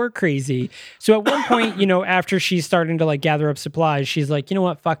 no, you're crazy. So at one point, after she's starting to like gather up supplies, she's like, you know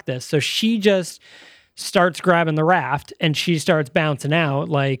what? Fuck this. So she just starts grabbing the raft and she starts bouncing out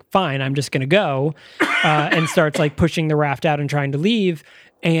like, fine, I'm just going to go, and starts like pushing the raft out and trying to leave.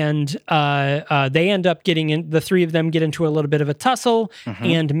 And they end up the three of them get into a little bit of a tussle,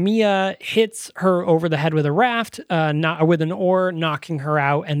 and Mia hits her over the head with a raft, not with an oar, knocking her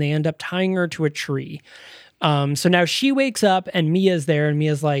out, and they end up tying her to a tree. So now she wakes up and Mia's there, and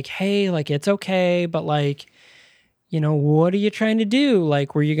Mia's like, hey, like, it's okay, but like, what are you trying to do?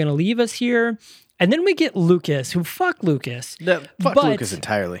 Like, were you going to leave us here? And then we get Lucas, who fuck Lucas. Lucas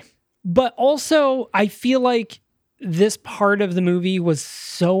entirely. But also, I feel like this part of the movie was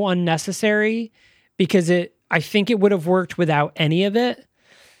so unnecessary, because I think it would have worked without any of it.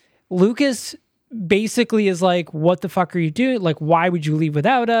 Lucas basically is like, what the fuck are you doing? Like, why would you leave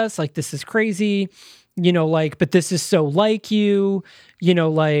without us? Like, this is crazy. But this is so like you,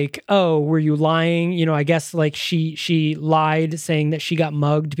 like, oh, were you lying? I guess like she lied, saying that she got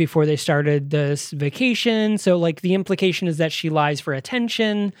mugged before they started this vacation. So like the implication is that she lies for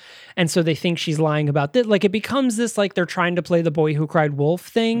attention. And so they think she's lying about this. Like, it becomes this, like, they're trying to play the boy who cried wolf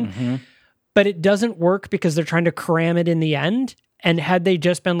thing, but it doesn't work because they're trying to cram it in the end. And had they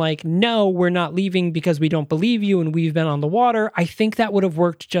just been like, no, we're not leaving because we don't believe you and we've been on the water, I think that would have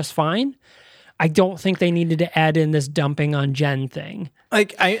worked just fine. I don't think they needed to add in this dumping on Jen thing.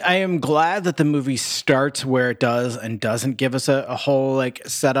 Like, I am glad that the movie starts where it does and doesn't give us a whole like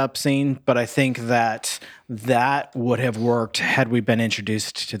setup scene, but I think that would have worked had we been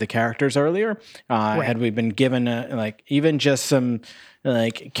introduced to the characters earlier. Right. Had we been given even just some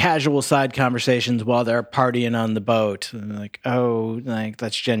like casual side conversations while they're partying on the boat, like, oh, like,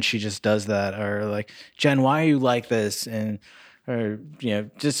 that's Jen, she just does that, or like, Jen, why are you like this? And or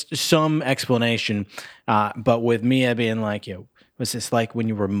just some explanation, but with Mia being like, was this like when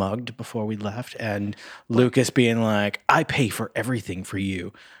you were mugged before we left? And Lucas being like, I pay for everything for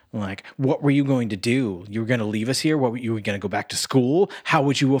you. Like, what were you going to do? You were going to leave us here? You were going to go back to school? How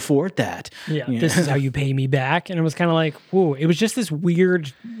would you afford that? Yeah, this is how you pay me back. And it was kind of like, whoa, it was just this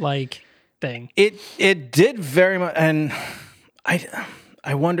weird, like, thing. It did very much. And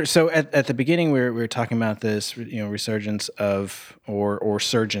I wonder, so at the beginning, we were talking about this, resurgence of, or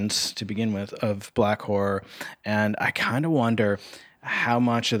surgence to begin with, of black horror. And I kind of wonder how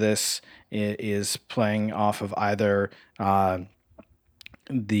much of this is playing off of either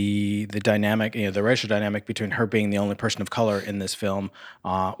the dynamic, the racial dynamic between her being the only person of color in this film,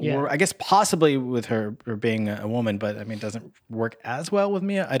 or I guess possibly with her being a woman, but I mean, it doesn't work as well with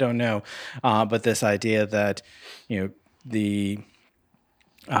Mia. I don't know. But this idea that,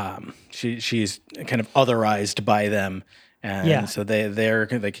 she's kind of otherized by them. And so they're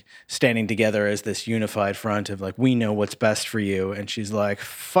like standing together as this unified front of like, we know what's best for you. And she's like,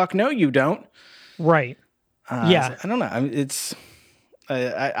 fuck no, you don't. Right. I don't know.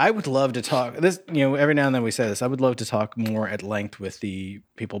 I would love to talk this, every now and then we say this, I would love to talk more at length with the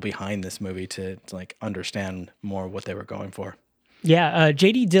people behind this movie to like understand more what they were going for. Yeah.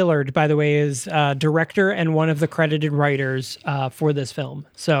 J.D. Dillard, by the way, is director and one of the credited writers for this film.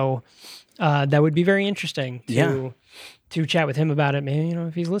 So that would be very interesting to chat with him about it. Maybe,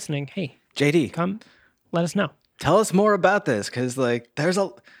 if he's listening, hey, JD, come let us know. Tell us more about this. Cause like, there's a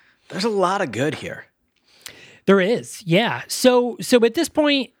lot of good here. There is, yeah. So at this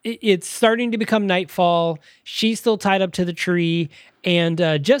point, it's starting to become nightfall. She's still tied up to the tree. And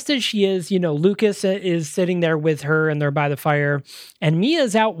just as she is, Lucas is sitting there with her and they're by the fire. And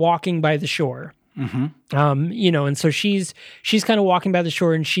Mia's out walking by the shore. Mm-hmm. And so she's kind of walking by the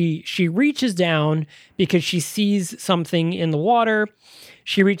shore and she reaches down because she sees something in the water.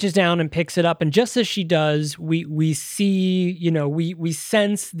 She reaches down and picks it up, and just as she does, we see, we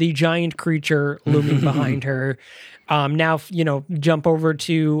sense the giant creature looming behind her. Now, jump over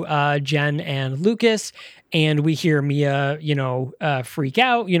to Jen and Lucas, and we hear Mia, freak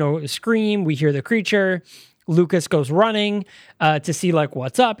out, scream. We hear the creature. Lucas goes running to see like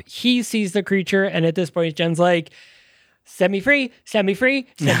what's up. He sees the creature, and at this point, Jen's like, set me free, set me free,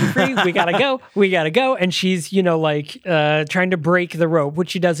 set me free. We gotta go. And she's, trying to break the rope, which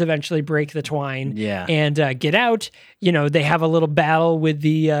she does eventually break the twine. Yeah. And get out. They have a little battle with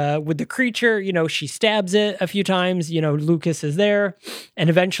the creature. She stabs it a few times. Lucas is there, and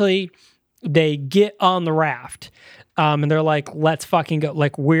eventually they get on the raft. And they're like, let's fucking go.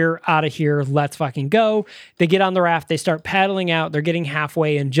 Like, we're out of here. Let's fucking go. They get on the raft. They start paddling out. They're getting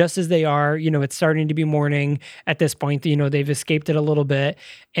halfway. And just as they are, it's starting to be morning at this point. They've escaped it a little bit.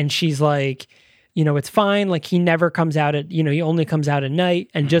 And she's like, it's fine. Like, he never comes out at, he only comes out at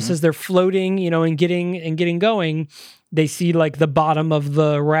night. And just as they're floating, and getting going, they see like the bottom of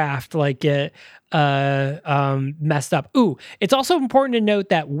the raft, like get messed up. Ooh, it's also important to note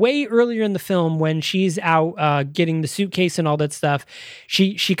that way earlier in the film, when she's out getting the suitcase and all that stuff,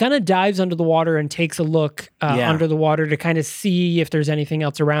 she kind of dives under the water and takes a look under the water to kind of see if there's anything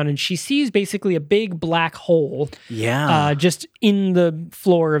else around, and she sees basically a big black hole, just in the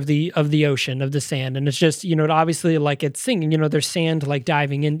floor of the ocean, of the sand, and it's just obviously like it's singing. There's sand like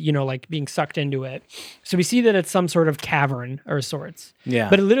diving in, like being sucked into it. So we see that it's some sort of cavern or sorts. Yeah,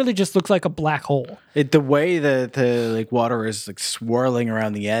 but it literally just looks like a black hole. The way that the like water is like swirling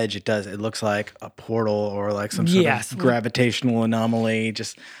around the edge, it looks like a portal or like some sort of gravitational anomaly,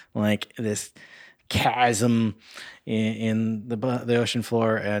 just like this chasm in the ocean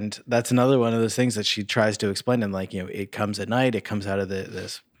floor. And that's another one of those things that she tries to explain. And like, it comes at night, it comes out of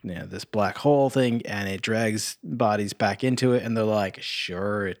this black hole thing, and it drags bodies back into it. And they're like,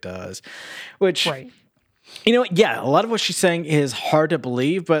 sure, it does. Which, a lot of what she's saying is hard to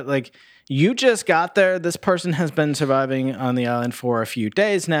believe, but like, you just got there. This person has been surviving on the island for a few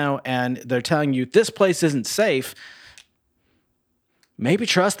days now, and they're telling you this place isn't safe. Maybe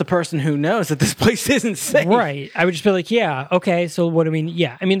trust the person who knows that this place isn't safe. Right. I would just be like, yeah, okay. So what do I mean?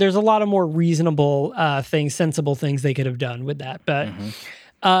 Yeah. I mean, there's a lot of more reasonable things, sensible things they could have done with that. But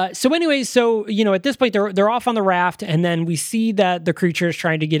so anyways, at this point they're off on the raft, and then we see that the creature is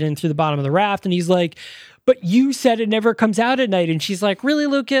trying to get in through the bottom of the raft, and he's like, but you said it never comes out at night. And she's like, really,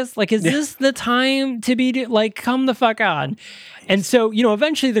 Lucas? Like, is this the time to be, like, come the fuck on? And so,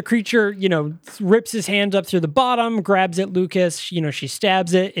 eventually the creature, rips his hand up through the bottom, grabs at Lucas. She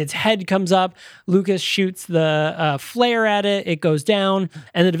stabs it. Its head comes up. Lucas shoots the flare at it. It goes down.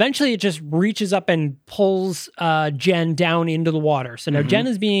 And then eventually it just reaches up and pulls Jen down into the water. So now Jen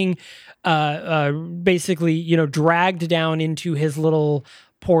is being basically, dragged down into his little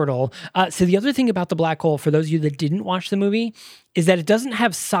portal. So the other thing about the black hole, for those of you that didn't watch the movie, is that it doesn't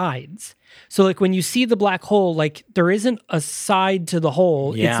have sides. So like when you see the black hole, like there isn't a side to the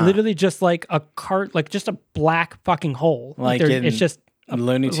hole. Yeah. It's literally just like a like just a black fucking hole. Like it's just a,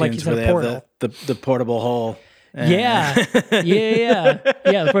 Looney Tunes like you said, where a they portal. have the portable hole. Yeah.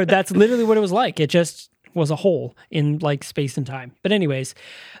 But that's literally what it was like. It just was a hole in like space and time. But anyways,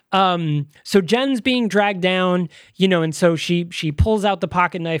 so Jen's being dragged down, you know, and so she pulls out the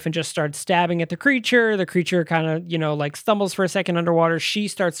pocket knife and just starts stabbing at the creature. The creature kind of, you know, like stumbles for a second underwater. She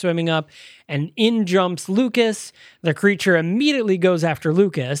starts swimming up and in jumps Lucas. The creature immediately goes after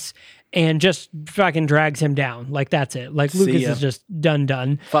Lucas and just fucking drags him down. Like that's it. Like Lucas is just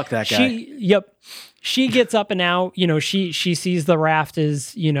done. Fuck that guy. She gets up and out, you know, she sees the raft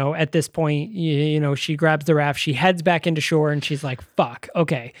is, you know, at this point, you know, she grabs the raft, she heads back into shore and she's like, fuck,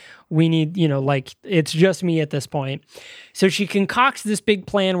 okay, we need, you know, like it's just me at this point. So she concocts this big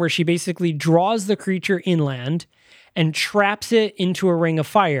plan where she basically draws the creature inland and traps it into a ring of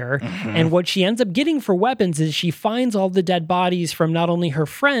fire. Mm-hmm. And what she ends up getting for weapons is she finds all the dead bodies from not only her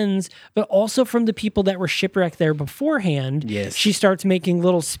friends, but also from the people that were shipwrecked there beforehand. Yes. She starts making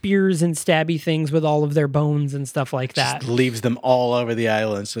little spears and stabby things with all of their bones and stuff like that. Just leaves them all over the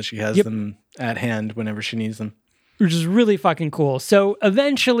island so she has them at hand whenever she needs them. Which is really fucking cool. So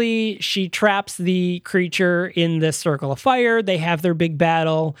eventually she traps the creature in this circle of fire. They have their big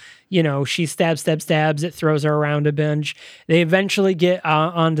battle. You know, she stabs. It throws her around a bench. They eventually get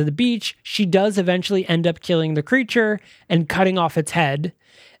onto the beach. She does eventually end up killing the creature and cutting off its head.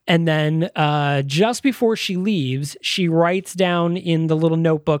 And then just before she leaves, she writes down in the little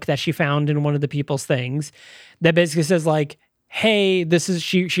notebook that she found in one of the people's things that basically says like, hey, this is,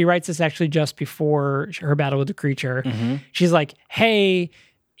 she writes this actually just before her battle with the creature. Mm-hmm. She's like, hey,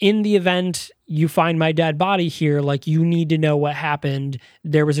 in the event you find my dead body here, like you need to know what happened.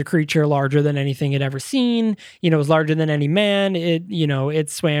 There was a creature larger than anything it ever seen. You know, it was larger than any man. It, you know, it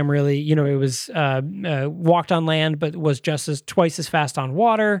swam really, you know, it was walked on land, but was just twice as fast on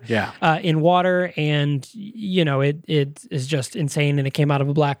water. Yeah. In water. And, you know, it is just insane. And it came out of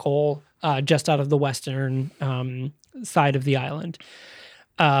a black hole just out of the western side of the island.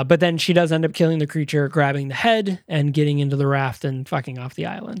 But then she does end up killing the creature, grabbing the head and getting into the raft and fucking off the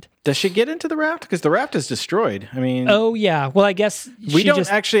island. Does she get into the raft? Because the raft is destroyed. I mean, oh yeah. Well, I guess we don't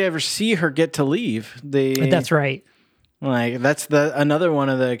actually ever see her get to leave. That's right. Like that's another one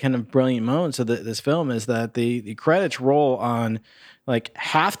of the kind of brilliant moments of this film is that the credits roll on like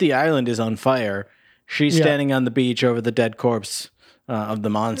half the island is on fire. She's standing on the beach over the dead corpse of the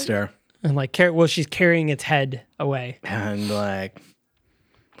monster. And like, she's carrying its head away. And like,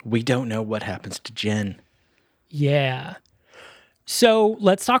 we don't know what happens to Jen. Yeah. So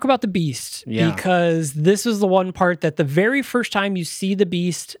let's talk about the beast. Yeah. Because this is the one part that the very first time you see the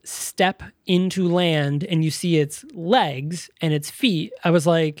beast step into land and you see its legs and its feet, I was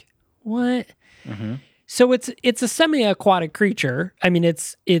like, what? Mm-hmm. So it's a semi-aquatic creature. I mean,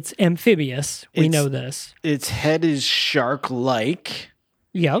 it's amphibious. We know this. Its head is shark-like.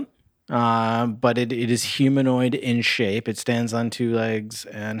 Yep. But it is humanoid in shape. It stands on two legs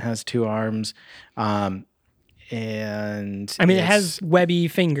and has two arms. And I mean, it has webby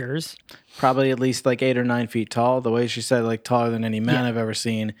fingers. Probably at least like 8 or 9 feet tall. The way she said, like taller than any man I've ever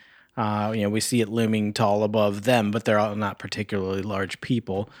seen. You know, we see it looming tall above them, but they're all not particularly large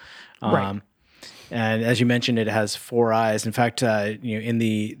people. Right. And as you mentioned, it has 4 eyes. In fact, you know, in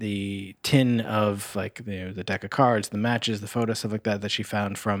the tin of like the deck of cards, the matches, the photos, stuff like that she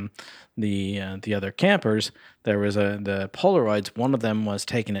found from the other campers, there was the Polaroids. One of them was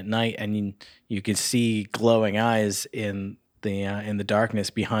taken at night, and you could see glowing eyes in the darkness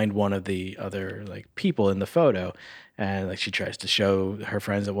behind one of the other like people in the photo. And like she tries to show her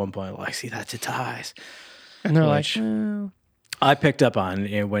friends at one point, like, see, that's its eyes, and they're like, well. I picked up on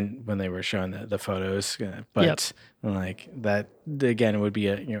when they were showing the photos, but like that again, it would be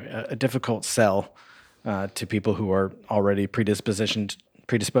a difficult sell to people who are already predisposed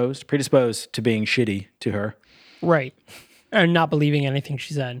to being shitty to her, right, and not believing anything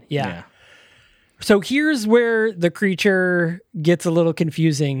she said. Yeah. So here's where the creature gets a little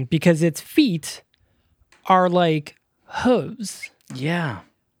confusing because its feet are like hooves. Yeah,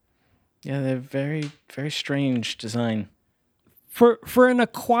 they're very very strange design. For an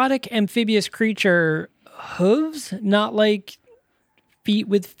aquatic amphibious creature, hooves, not like feet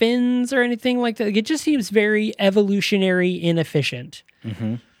with fins or anything like that. It just seems very evolutionary inefficient.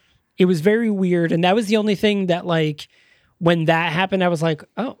 Mm-hmm. It was very weird. And that was the only thing that, like, when that happened, I was like,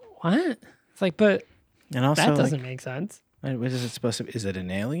 oh, what? It's like, but and also, that doesn't make sense. What is it supposed to be? Is it an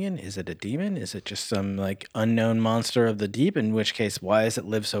alien? Is it a demon? Is it just some like unknown monster of the deep? In which case, why does it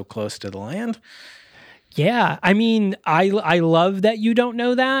live so close to the land? Yeah, I mean, I love that you don't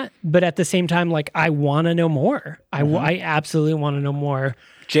know that, but at the same time, like, I want to know more. I absolutely want to know more.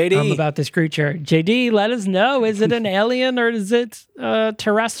 JD, about this creature. JD, let us know. Is it an alien or is it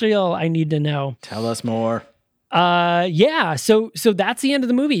terrestrial? I need to know. Tell us more. Yeah. So that's the end of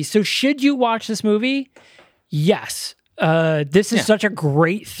the movie. So should you watch this movie? Yes. This is such a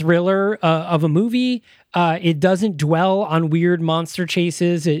great thriller of a movie. It doesn't dwell on weird monster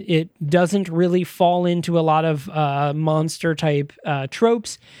chases. It doesn't really fall into a lot of monster type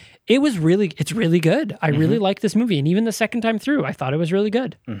tropes. It's really good. I really like this movie. And even the second time through, I thought it was really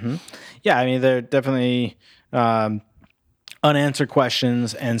good. Mm-hmm. Yeah, I mean, there are definitely unanswered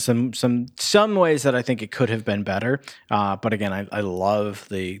questions and some ways that I think it could have been better. But again, I love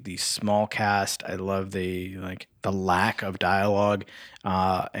the small cast. I love the lack of dialogue.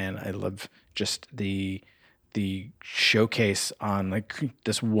 And I love just the showcase on like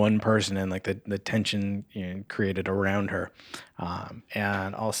this one person and like the tension created around her.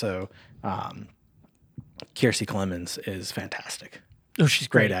 And also Kiersey Clemons is fantastic. Oh, she's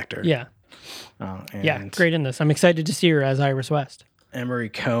great actor. Yeah. Great in this. I'm excited to see her as Iris West. Emery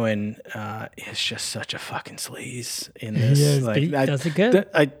Cohen is just such a fucking sleaze in this. He does it good.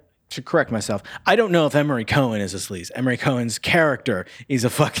 I should correct myself. I don't know if Emery Cohen is a sleaze. Emery Cohen's character is a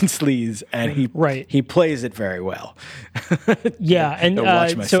fucking sleaze, and he plays it very well. Yeah, and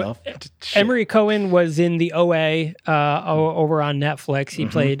watch myself. So Emery Cohen was in the OA over on Netflix. He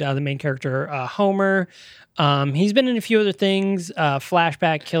played the main character Homer. He's been in a few other things: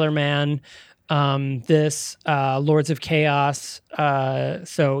 Flashback, Killer Man. Lords of Chaos.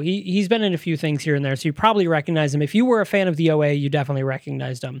 So he's been in a few things here and there. So you probably recognize him. If you were a fan of the OA, you definitely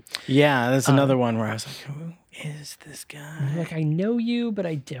recognized him. Yeah, that's another one where I was like, who is this guy? Like, I know you, but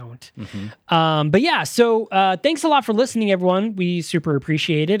I don't. But yeah, so thanks a lot for listening, everyone. We super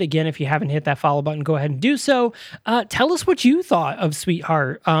appreciate it. Again, if you haven't hit that follow button, go ahead and do so. Tell us what you thought of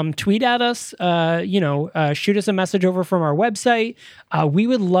Sweetheart. Tweet at us, shoot us a message over from our website. We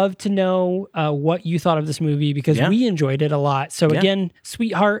would love to know what you thought of this movie because we enjoyed it a lot. So again,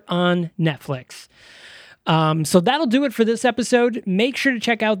 Sweetheart on Netflix. So that'll do it for this episode. Make sure to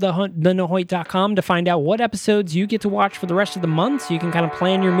check out thenohoit.com to find out what episodes you get to watch for the rest of the month so you can kind of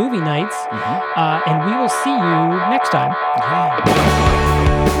plan your movie nights. And we will see you next time.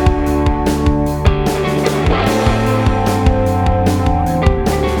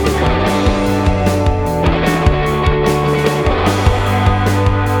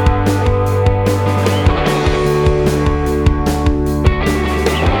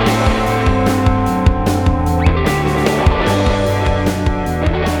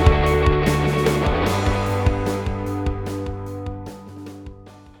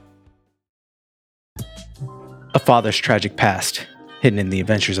 A father's tragic past, hidden in the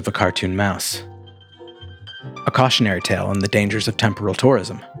adventures of a cartoon mouse. A cautionary tale on the dangers of temporal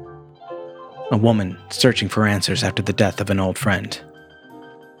tourism. A woman searching for answers after the death of an old friend.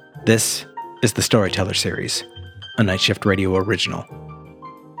 This is the Storyteller Series, a Night Shift Radio original.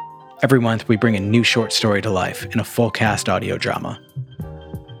 Every month we bring a new short story to life in a full cast audio drama.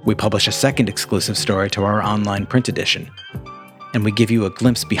 We publish a second exclusive story to our online print edition, and we give you a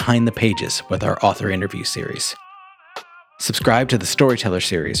glimpse behind the pages with our author interview series. Subscribe to the Storyteller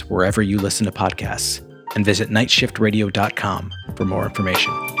Series wherever you listen to podcasts, and visit nightshiftradio.com for more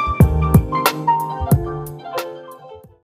information.